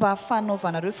fomba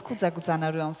fanaovanareo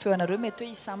fikojagojanareo amin'ny feonareo mety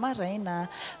hoe isa-maraina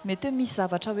mety hoe misy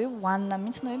zavatra hoe hohanina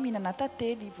mihitsy na hoe mihinana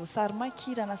tantely voasary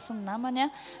makirana sy ny namany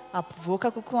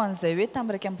ampivoaka kokoa an'izay hoe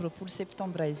tamin'ny 1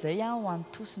 septembre izay ho an'ny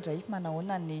tosy indray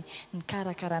manahoana ny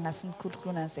karakarana sy ny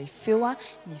kolokoloana an'izay feo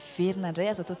ny verina indray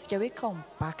azo ataontsika hoe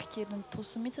comeback kely ny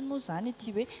tosy mihitsy moa zany ity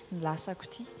hoe ny lasako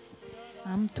ity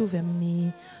mitovy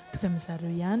amin'izareo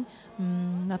ihany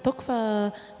nataoko fa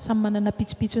samy manana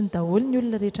pitsopitsony daholo ny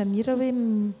olona rehetra mihira hoe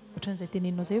ohatran'izay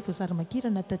tenenao zay hoe voasary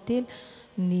makirana tantely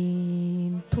ny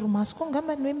toromaso koa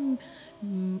angambany hoe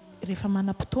rehefa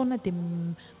manam-potoana dia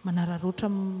manararoatra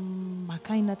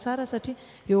makaina tsara satria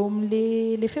eo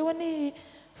amin'le feoany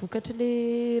vokatry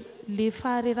le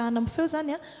faharerahana amin'ny feo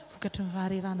zany vokatry ny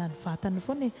faharerahana ny vatany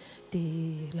foana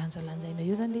dia lanjalanjaina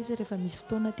eo zany le izy rehefa misy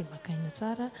fotoana dia makaina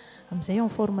tsara amin'izay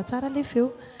en forme tsara le feo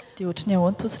dia ohatra ny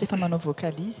ahoany tosy rehefa manao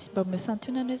vocalise mba me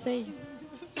santionana hoe zay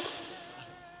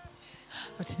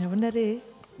ohatra ny ahoana re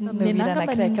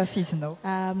nanankafaizinao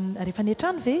rehefa ny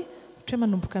an-trano ve ohatra hoe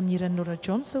manomboka mihirany Nora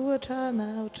Jones ohatra na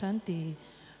ohatrany dia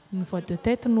ny voix de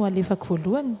tête no alefako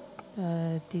voalohany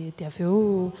dia avy eo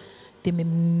dia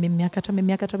miakatra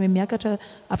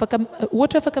afaka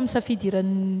ohatra afaka misafidy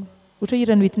irany ohatra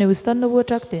irany Whitney Houston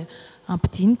ohatra ako dia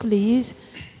ampidiniko le izy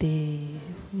dia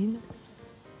ino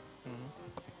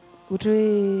ohatra hoe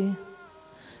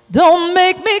don't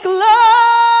make me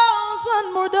close one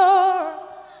more door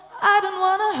I don't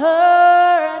wanna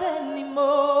hurt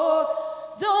anymore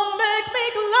don't make me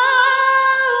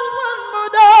close one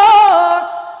more door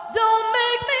don't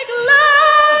make me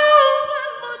close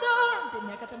one more door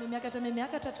dia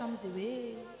miakatra hatramin'izay hoe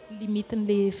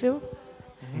limitin'le feo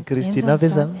Kristina ve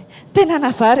zany tena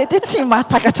nazary te tsy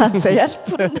mahatakatra an'izay ary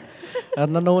ponina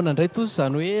ary nanahoana indray tosy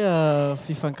zany hoe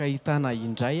fifankahitana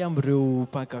indray amin'ireo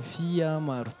mpankafy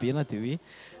marobe na dia hoe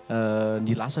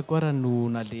ny lasako raha no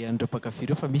nalehan'ireo mpankafy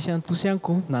ireo fa misy any tosy ihany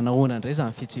koa nanahoana indray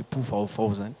zany fihetsem-po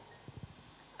vaovao zany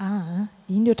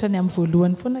iny ohatrany amin'ny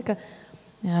voalohany foana ka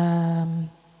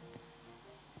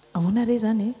ahoana re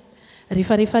zany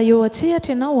rehefa eo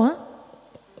atsehatra ianao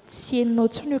tsy heninao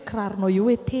tsony io kiraronao io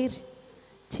hoe tery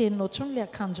tsy heninao tsony le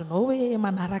akanjonao hoe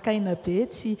manaraka aina be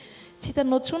tsy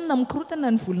hitanao tsony na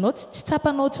mikorotana ny volonao tsy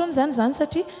tsapanao tsony zany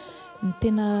satria ny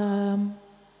tena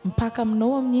mipaka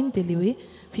aminao amin'iny dia le hoe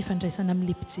fifandraisana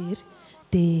amin'le mpijery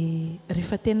dia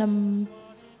rehefa tena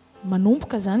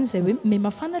manomboka zany zay hoe me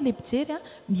mafana le mpijery a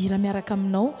mihira miaraka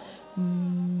aminao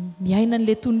miaina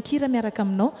an'le tononkira miaraka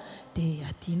aminao dia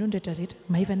adino ny rehetrarehetra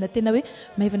maivana tena hoe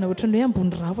maivana ohatrany hoe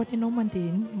ambony rahatra ianao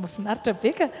mandeha mafinaritra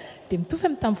be ka dia mitovy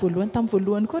amin'ny tamin'ny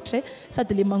voalohany koa ohatray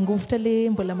sady le mangovotra le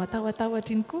mbola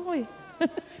matahatahotra iny koa hoe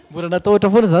mbola natahotra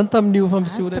foana zany tamin'io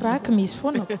fampisehoana traky misy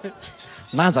foana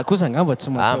nanja kosa angamba tsy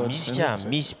matahotra misy ka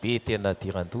misy be tena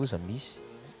dirandoza misy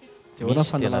dia hoana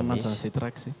fanalalananjan'izay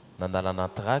traky zay nanalana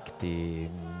traky dia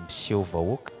miseho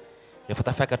vahoaka rehefa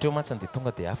tafiakatra eo mantsany dia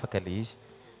tonga dia afaka le izy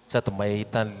sady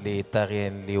mahita an'le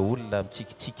tarehan'le olona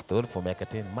mitsikitsiky daholo vao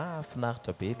miakatra eny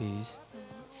mahafinaritra be le izy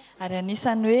ary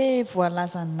anisany hoe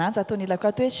voalaza ny nanja ataony ilako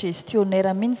ato hoe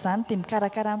gestionnaire mihitsy zany dia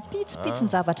mikarakara mpitsopitso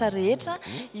ny zavatra rehetra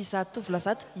izato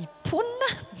tovolazato hiponina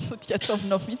motika atao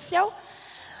aminao mihitsy aho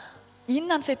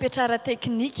inona ny fipetrara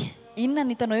teknika inona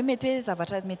ny hitanao hoe mety hoe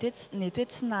zavatra mety hoe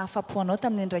tsy nahafapoanao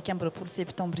tamin'ny ndraiky amby 20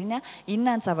 septembre iny a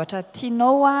inona ny zavatra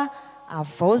tianao a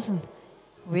avaozina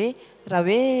hoe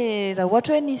raha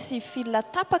ohatra hoe nisy fil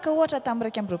tapaka ohatra tamin'ny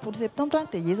raiky amby 20 septembre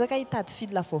dia ezaka hitady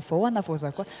fil vaovao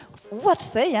anavaoza koa ohatra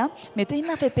izay a mety hoe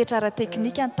inona fipetrara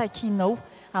teknika ntakianao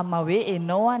ama hoe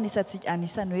enao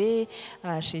anisany hoe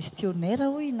gestionnaire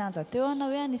hoy nanja teo ana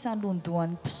hoe anisany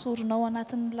londohan'ny mpisoronao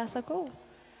anatin'ny lasako ao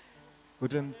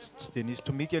ohatrany tsy dia nisy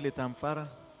tomika le tamin'ny fara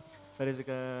fa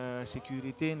resaka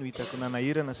sécurité no hitako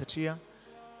nanahirana satria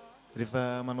rehefa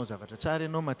manao zavatra tsara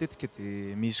ianao matetika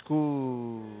dia misy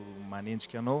koa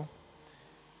manenjika anao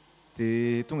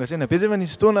dia tonga saina be zay fa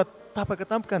nisy fotoana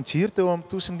tapaka ny jiro teo amin'ny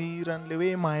tosiny ran'le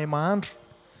hoe mahay mahandro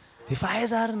dia fa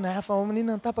aiza ary nahafa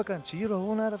amin'inona tapaka ny jiro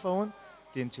ahoana ary fa ahoana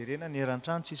dia nijerena ny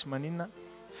eran-trano tsisy maninona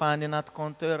fa any anaty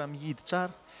compteur mihidy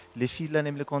tsara le filany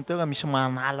amin'le compteur misy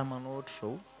manala manao ohatr'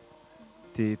 izao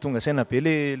dia tonga saina be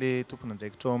le tompony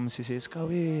andraikitra ao amin'ny sesesika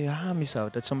hoe misy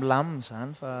zavatra tsy milamina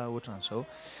zany fa ohatran'izao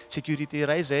sécurité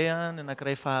iray zay a ny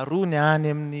anankiray faharoa ny any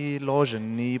amin'ny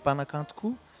loge-ny mpanakanto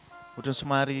koa ohatrany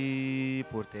somary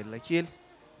bordel kely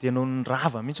dia no ny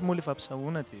rava mihitsy moa le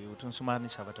fampisahoana dia ohatrany somary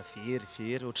nisy zavatra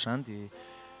very ohatr'izany dia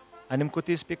any amin'ny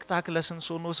côté spectacle sy ny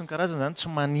sono sy ny karazana zany tsy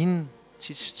maninona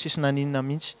tsisy naninona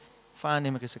mihitsy fa any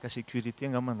amin'ny resaka sécurité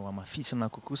angamba no amafisina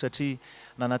kokoa satria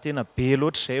nanantena be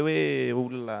loatra izay hoe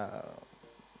olona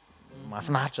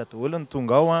mahafinaritra daholo ny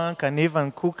tonga ao kanefa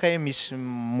ny koka misy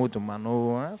mody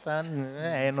manao fa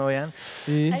hainao ihany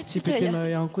tsy petena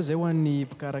ihany koa zay ho an'ny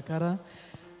mpikarakara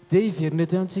dia hiverina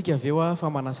eto ihany tsika avy eo fa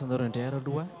manasanareo indray ary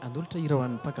aloha andolotra hira ho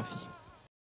an'ny mpakafy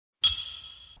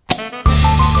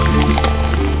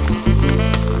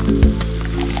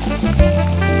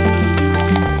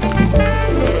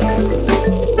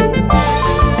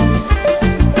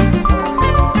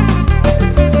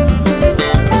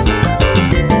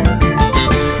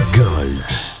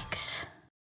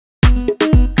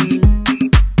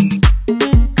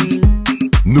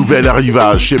Nouvel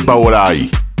arrivage chez Paolai.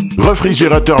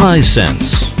 Réfrigérateur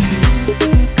Hisense.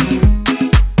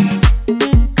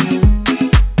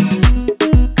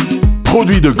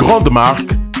 Produit de grande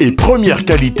marque et première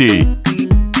qualité.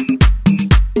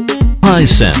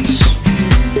 Hisense.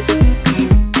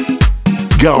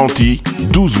 Garantie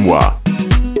 12 mois.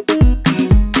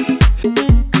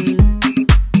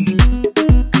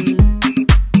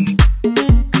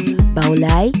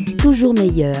 Paolai, toujours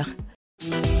meilleur.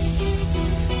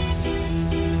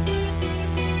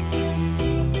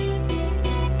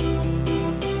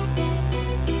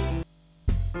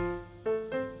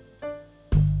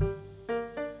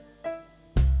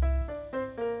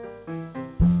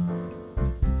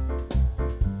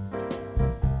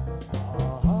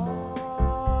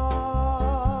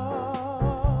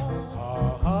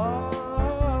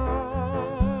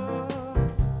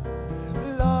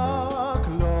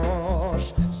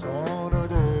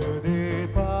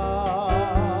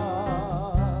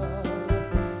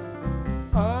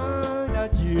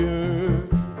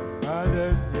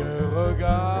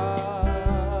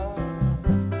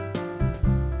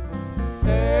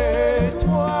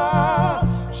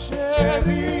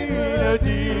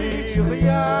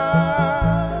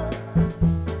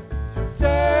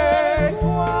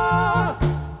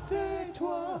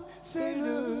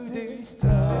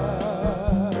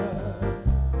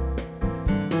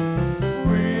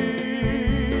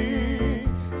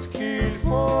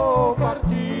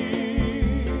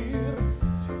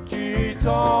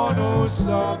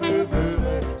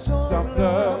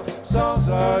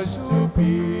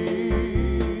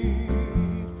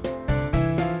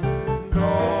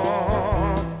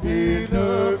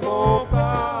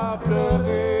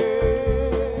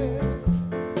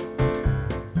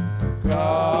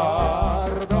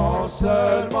 Garde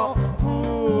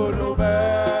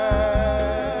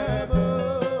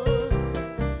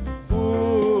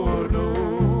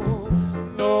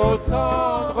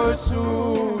tendres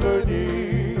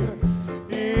souvenirs,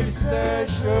 ils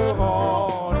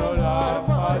sécheront nos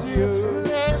larmes. Adieu,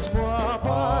 laisse-moi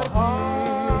partir.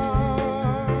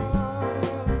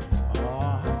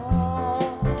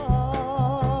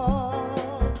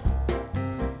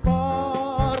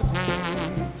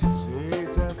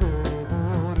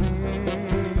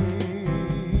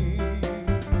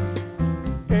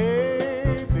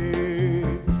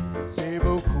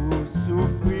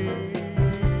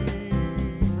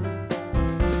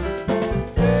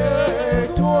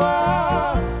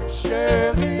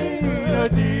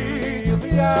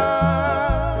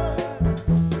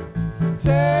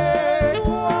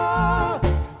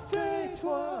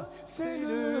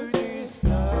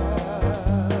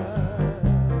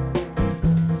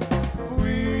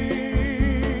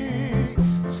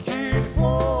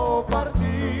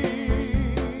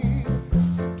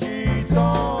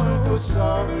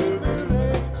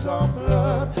 Sans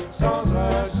pleurs, sans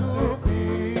un soupir.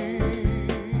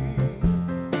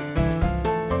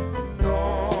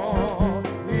 Non,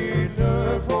 il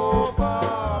ne faut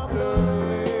pas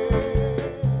pleurer.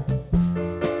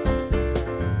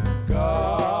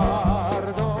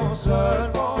 Gardons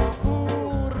seulement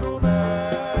pour nous-mêmes,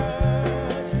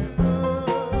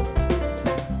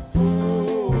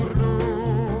 pour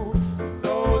nous,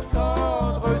 nos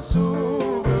tendres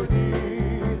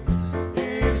souvenirs.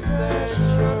 Ils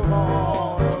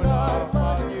sécheront nos larmes.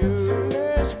 Adieu,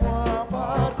 laisse-moi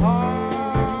partir.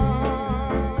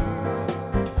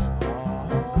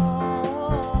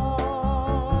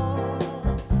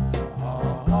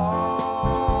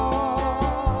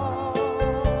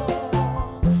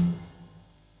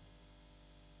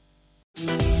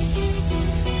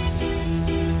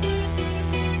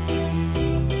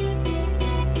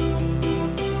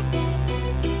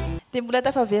 Dia mbola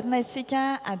tafaverina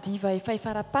isika adiva efa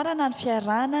ifaraparana ny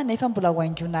fiarahana nefa mbola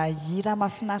hoaingona hira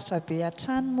mahafinaritra be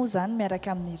hatrany moa zany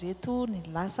miaraka amin'ireto ny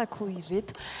lasako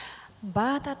ireto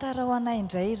mba tantarao anay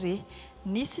indray re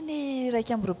nisy ny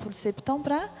 1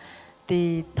 septembre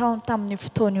dia tamin'ny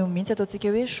fotoana io mihitsy ataontsika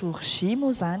hoe jour J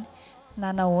moa zany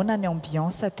nanahoana ny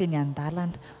ambiance teny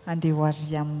an-dalana andeha ho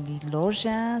ary amin'ny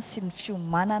loge sy ny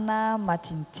fiomanana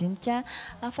matinidinika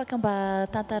afaka mba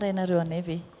tantarainareo anay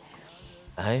ve?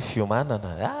 Ay fiomanana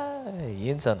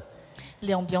enjana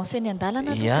le ambiance eny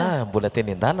an-dalana ia mbola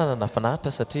teny an-dalana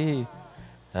nafinaritra satria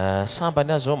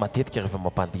sambany azy zao matetika rehefa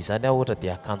mampandihy zany aho ohatra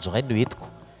dia akanjo ray no entiko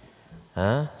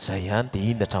zay ihany dia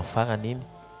iny hatramin'ny farany iny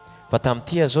fa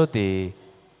tamin'ity zao dia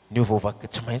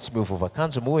tsy maintsy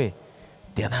miovova-akanjo moa e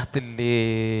dia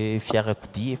anatin'le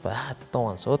fiarakodia efa atao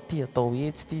an'izao ty atao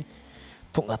etsy ty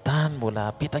tonga tany mbola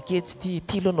apetraka etsy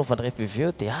ty loha naovany rehefa avy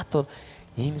eo dia atao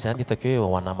iny zany hitako hoe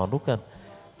ho anahy manokana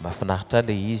mahafinaritra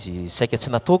le izy saika tsy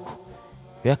nataoko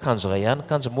hoe akanjo ray ihany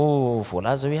akanjo moa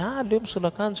voalaza hoe leo misolo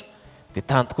akanjo dia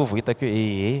tany tokoa vao hitako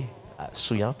hoe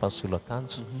soa ihany fa nisolo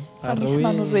akanjo. Fa misy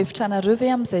manoro hevitra anareo ve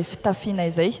amin'izay fitafiana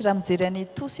izay raha mijery any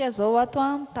tosy azao ato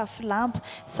mitafy lamba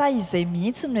sa izay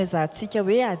mihitsy no ezahantsika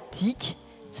hoe adika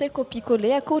tsy hoe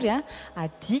copie-coller akory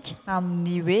adika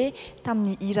amin'ny hoe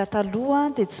tamin'ny hira taloha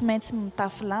dia tsy maintsy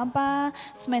mitafy lamba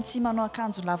tsy maintsy manao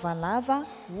akanjo lavalava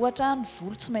ohatra ny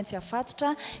volo tsy maintsy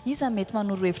afatotra iza mety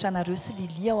manoro hevitra anareo sy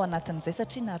lilia ao anatin'izay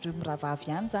satria nareo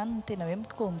miravavy ihany zany no tena hoe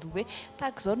mikondo hoe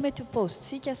tahaka izao no mety ho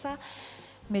paozintsika sa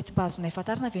mety mba azonay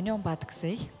fantarina avy eny ao ambadika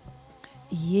izay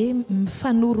ie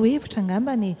mifanoro hevitra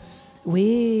angambany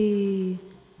hoe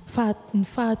ny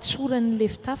fahatsoran'le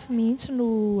fitafy mihitsy no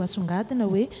asongadina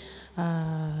hoe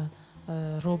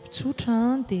robe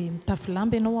tsotra dia mitafy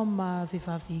lamba ianao amin'ny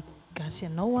mahavehivavy gasy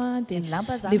ianao dia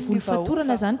le volo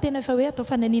fatorana zany tena efa hoe atao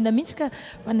fananiana mihitsy ka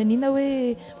fananiana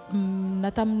hoe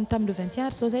tamin'le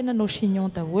 21 zao zay nanao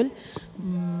chignon daholo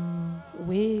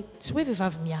hoe tsy hoe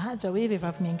vehivavy mihaja hoe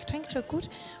vehivavy miaingitraingitra akory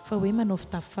fa hoe manao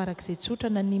fitafy farak'izay tsotra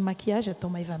na ny maquillage atao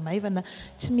maivamaivana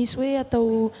tsy misy hoe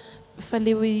atao fa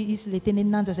le hoe izy le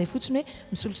teneninanja zay fotsiny hoe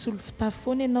misolosolo fitafy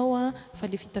foana ianao fa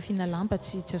le fitafiana lamba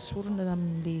tsy asorona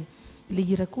amin'le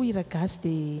hira koa hira gasy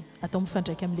dia atao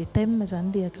mifandraika amin'le thème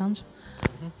zany le akanjo.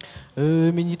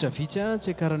 Minitra vitsy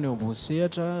tsy karany eo ambony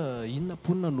sehatra inona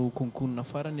ponina no konkonina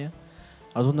farany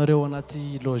azonareo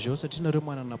anaty loge eo satria nareo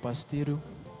manana pasteur io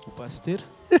pasteur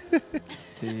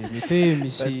dia mety hoe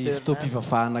misy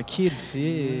fotoam-pivavahana kely ve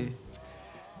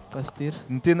pasteur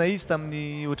ny tena izy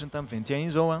tamin'ny ohatrany tamin'ny 21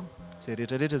 iny zao zay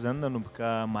rehetrarehetra zany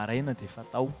nanomboka maraina dia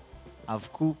fatao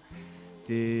avokoa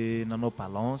dia nanao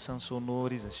balance ny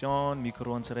sonorisation ny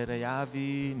micro tsirairay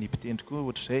avy ny mpitendry koa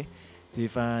ohatr'izay dia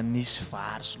efa nisy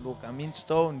vary sy laoka mihitsy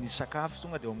tao ny sakafo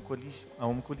tonga dia ao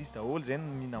amin'ny coulisse daholo zay ny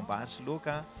mihinam-bary sy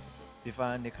laoka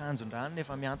efa ny akanjon-drano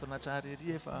efa miantona tsara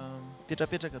ery efa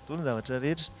mipetrapetraka dolo ny zavatra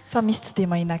rehetra fa misy tsy dia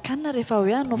mahina-kanina rehefa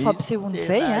hoe anao fampisehoana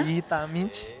izay a hita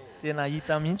mihitsy tena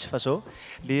hita mihitsy fa zao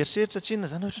le eritreritra tsinona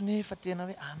zany ohatra ny hoe efa tena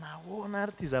hoe anahoana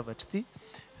ary ty zavatra ty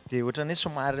dia ohatrany hoe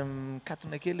somary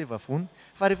mikatona kely vavony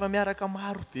fa rehefa miaraka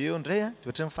maro be eo indray a dia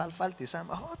ohatry ny falifaly dia samy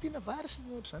tiana vary sy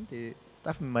ny ohatra zany dia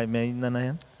tafy mihinana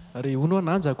ihany ary ono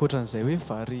ananja ankoatran'izay hoe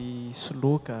vary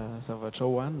soloka zavatra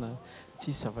hohanina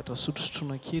tsisy zavatra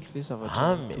sotrosotrona kely ve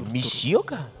zavatra misy io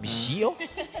ka misy io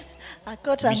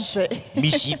ankoatran'izay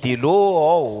misy de l'eau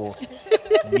ao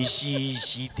misy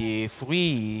jus de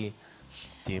fruits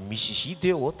dia misy jus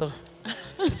de autre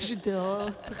jus de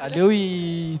autre aleo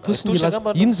tosy ny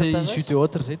ino zay jus de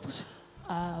autre zay tosy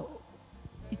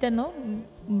hitanao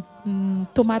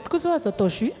tomate koa zao azo atao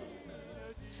jus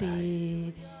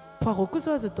dia poireau koa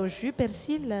zao azo atao jus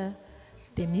persil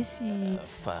dia misy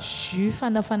jus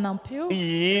fanafanampeo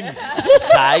ino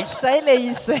zay le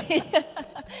izy zay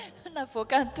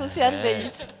navoaka ny tosy ihany le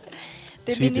izy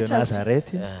dia jus de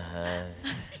Nazareth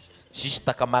juste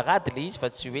takamarady le izy fa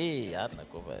tsy hoe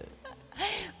anako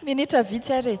minitra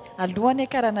vitsy ary alohany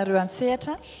karanareo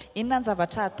an-tsehatra inona ny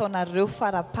zavatra ataonareo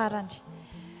faraparany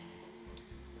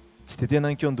tsy dia tena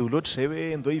nikeo-ndoha loatra zay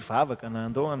hoe ndao hivavaka na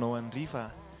andao anao an'ry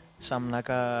fa samy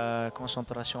naka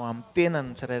concentration amin'ny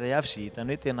tenany tsirairay avy zay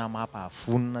hitany hoe tena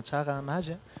mampavonina tsara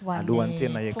anazy alohan'ny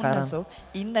tena ekarana zao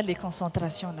inona le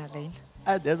concentration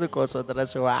nalaina dia azo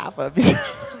concentration hafa misy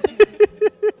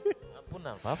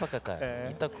ampona mivavaka ka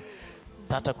hitako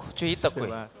tratrako tsy hoe hitako e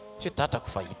tsy hoe tratrako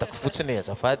fa hitako fotsiny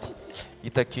azafady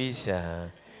hitako izy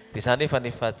dia zany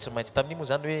efa tsy maintsy tamin'iny moa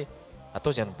zany hoe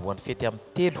atao zay anombohan'ny fety amin'ny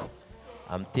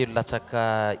telo latsaka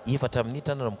 4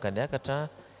 minitra nanomboka niakatra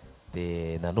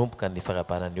dia nanomboka ny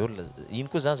farabanany olona iny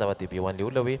koa zany zava-dehibe ho an'le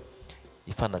olona hoe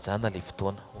hifanajana le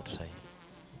fotoana ohatra zay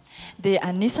dia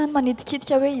anisany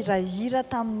manidikitika hoe hirahira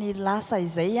tamin'ny lasa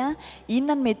izay a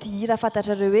inona ny mety hira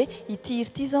fantatrareo hoe ity hira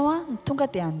ity zao a ny tonga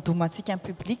dia andomantsika ny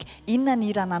public inona ny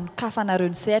hira nanokafanareo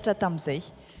ny sehatra tamin'izay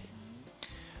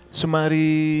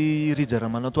somary rijara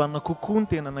manatoanina kokoa ny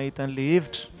tena nahita an'le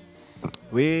hevitra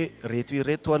hoe reto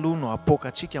ireto aloha no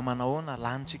apokatsika manahoana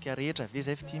lanitsika rehetra ve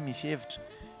zay fity misy hevitra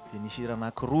dia nisy hira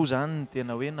anankiroa zany ny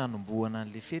tena hoe nanombohana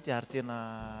an'le fety ary tena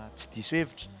tsy diso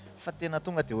hevitra fa tena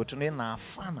tonga dia ohatrany hoe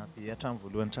nahafana be hatramin'ny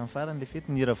voalohany hatramin'ny farany le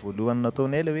fety ny hira voalohany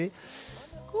nataonay le hoe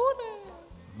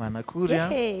manakory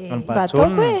ny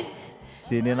bajaona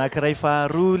dia ny anankiray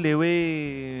faharoa le hoe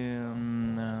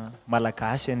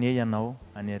malagasy anie ianao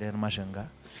any ariary mazanga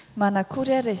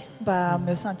manakory ary mba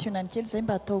meo santionany kely zay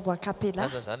mba atao acapella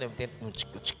aza zany amin'ny teny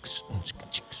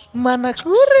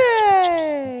manakory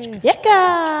eka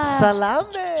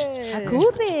salame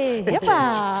akory efa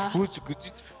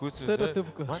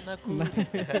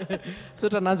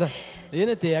sotra nanja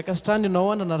eny dia akasitrany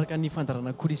ianao nanaraka ny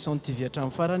fandarana coulisse TV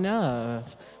hatramin'ny farany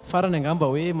farany angamba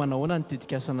hoe manahoana ny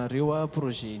dedikasanareo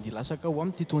projet nilasaka ho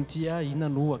amin'ny titonty inona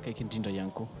no akaiky indrindra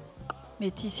ihany koa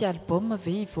mety hisy album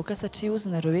ve hivoaka satria ozy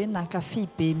nareo hoe nankafy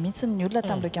be mihitsy ny olona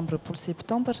tamin'ny 20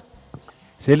 septembre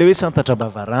zay le hoe santatra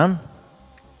bavarano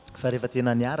fa rehefa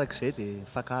tena niaraka zay dia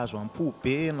fakahazo ampo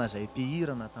be na zay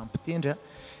mpihirana tampitendry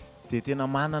dia tena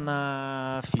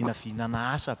manana vinavinana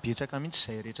asa betsaka mihitsy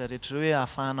zay rehetrarehetra hoe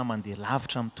ahafahana mandeha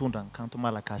lavitra mitondra ny kanto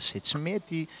malagasy zay tsy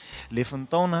mety lefiny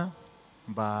taona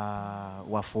mba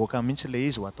ho avoaka mihitsy le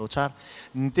izy ho atao tsara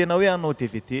ny tena hoe anao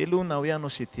DVD aloha na hoe anao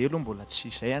CD aloha mbola tsy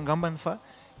izay angambany fa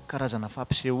karazana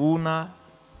fampisehoana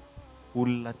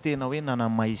olona tena hoe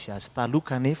nanamaizy azy taloha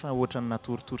kanefa ohatrany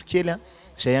natoritory kely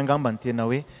zay angambany tena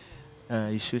hoe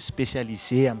iso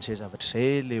spécialisé amin'izay zavatra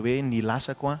zay le hoe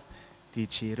nilasako dia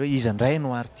jery hoe izy indray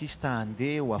no artiste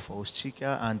andeha ho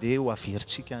avaosintsika andeha ho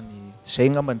averintsika ny zay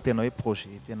angambany tena hoe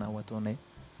projet tena ho ataonay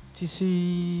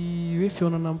tsisy hoe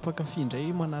fionana mpakafy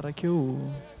indray manaraka eo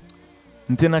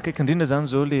ny tena akaiky indrindra zany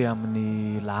zao le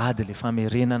amin'ny lahady le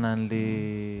famerenana an'le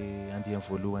andiany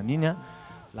voalohany iny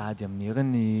lahady amin'ny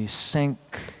heriny 5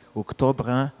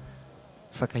 octobre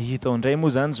fakahita ao indray moa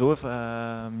zany zao efa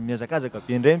miazakazaka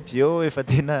be indray bio efa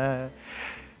tena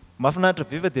mahafinaritra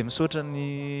be fa dia misaotra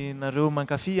ny nareo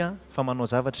mankafy fa manao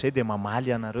zavatra zay dia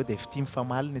mamaly anareo dia fity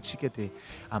mifamaliny atsika dia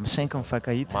amin'ny 5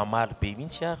 mifakahita mamaly be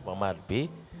mihitsy mamaly be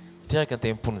treraka ny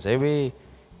tempony zay hoe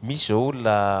misy zao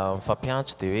olona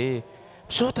mifampiantso dia hoe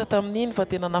misaotra tamin'iny fa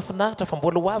tena nafinaritra fa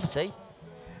mbola ho avy zay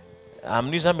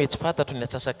amin'io zany mety tsy fantatro ny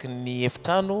atsasaky ny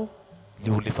efitrano le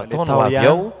olona efa taona ho avy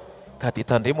ao ka dia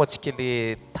tandremo atsika le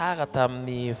tara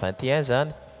tamin'ny 21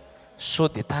 zany so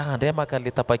dia tara indray maka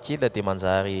le tapakila dia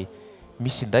manjary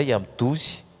misy indray amin'ny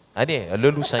 12 any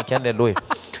aleo aloha 5 any aloha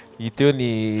hiteo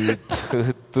ny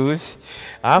 12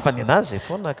 fa ny anazy zay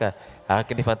foana ka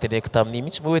araka nefa anteneko tamin'iny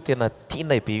mihitsy moa hoe tena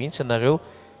tiana be mihitsy nareo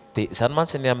dia zany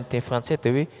mantsy ny amin'ny teny français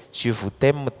dia hoe je vous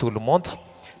t'aime tout le monde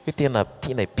hoe tena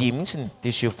tiana be mihitsiny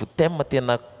dia je vous t'aime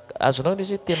tena azonao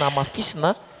izy tena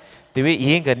mafisina dia hoe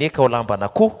engany eka ao lambana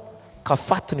koa ka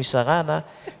fato ny isarana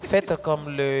faite comme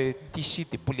le tissu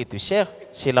de poulet de chair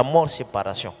c'est la mort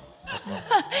séparation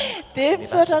dia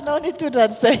misaotranao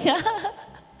nitondran'izay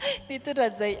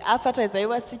nitondran'izay afatra izay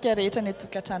ho antsika rehetra ny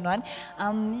tokantrano any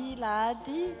amin'ny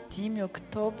lahady 10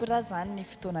 oktobra zany ny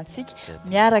fotoanantsika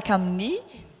miaraka amin'ny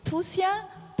tosya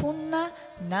ponina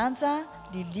nanja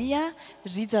lilia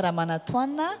rija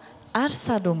ramanatoana ary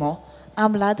salomon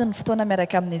amin'ny lahady ny fotoana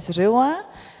miaraka amin'izy ireo a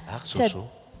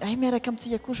ay miaraka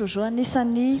amintsika koa jojo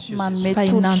anisany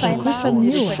mametosaina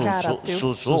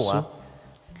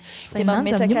dia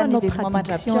mametraka ny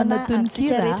vevimamandrapiona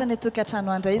antsika rehetra ny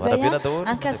tokantrano andray izay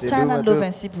ankasitrahana ny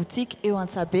lovinsi boutique eo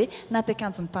antsabe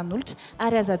nampiakanjon'ny mpanolotra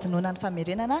ary azadinoana ny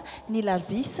famerenana ny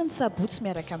larbi sy ny sabotsy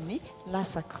miaraka amin'ny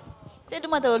lasako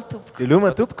veloma daholo tompoko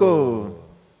veloma tompoko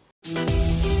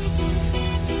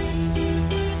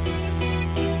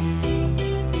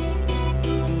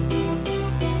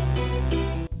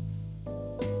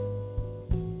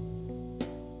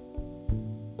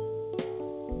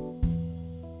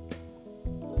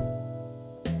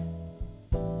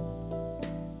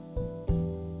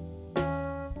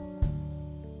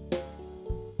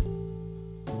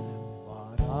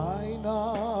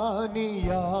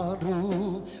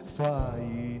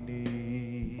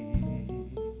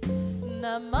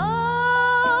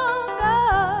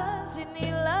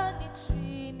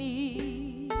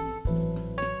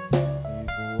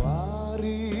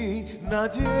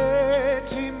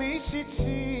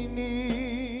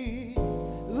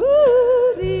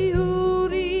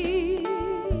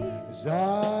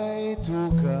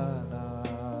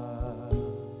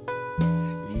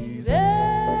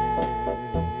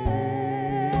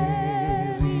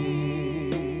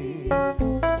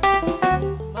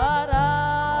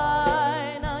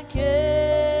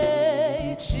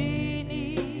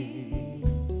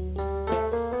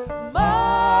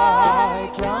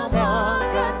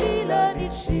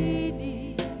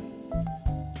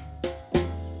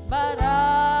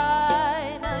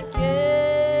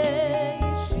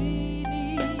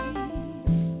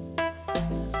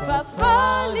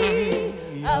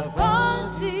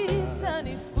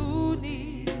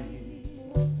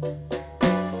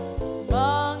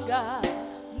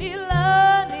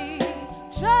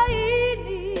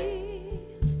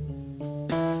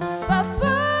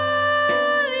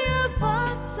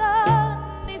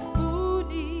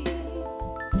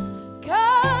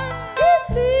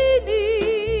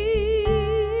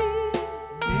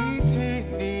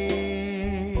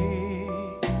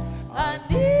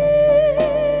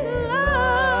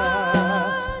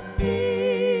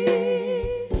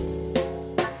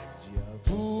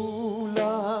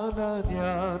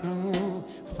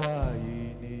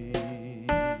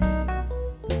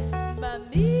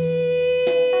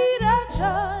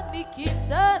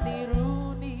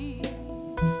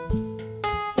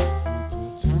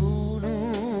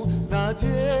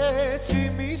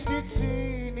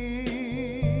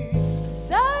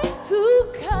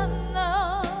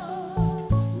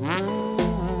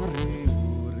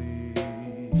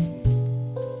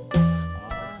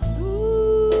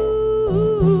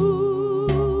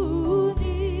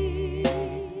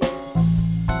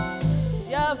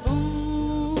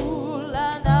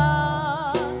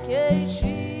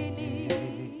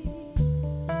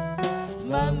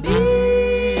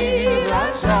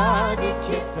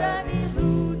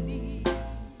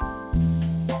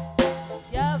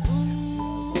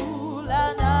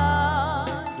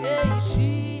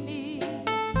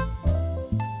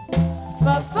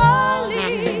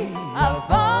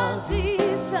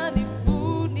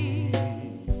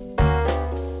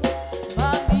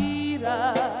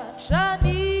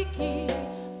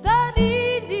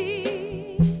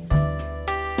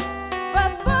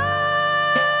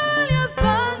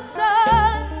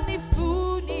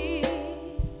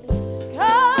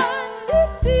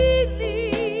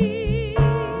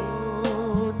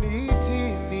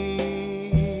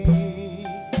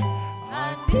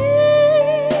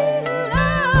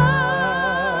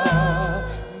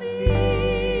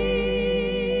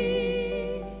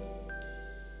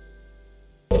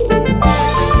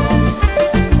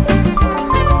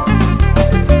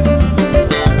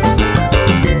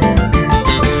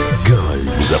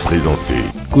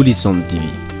Coulisse TV.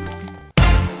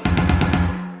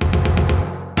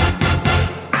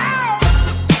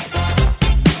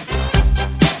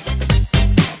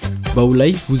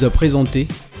 Baoulay vous a présenté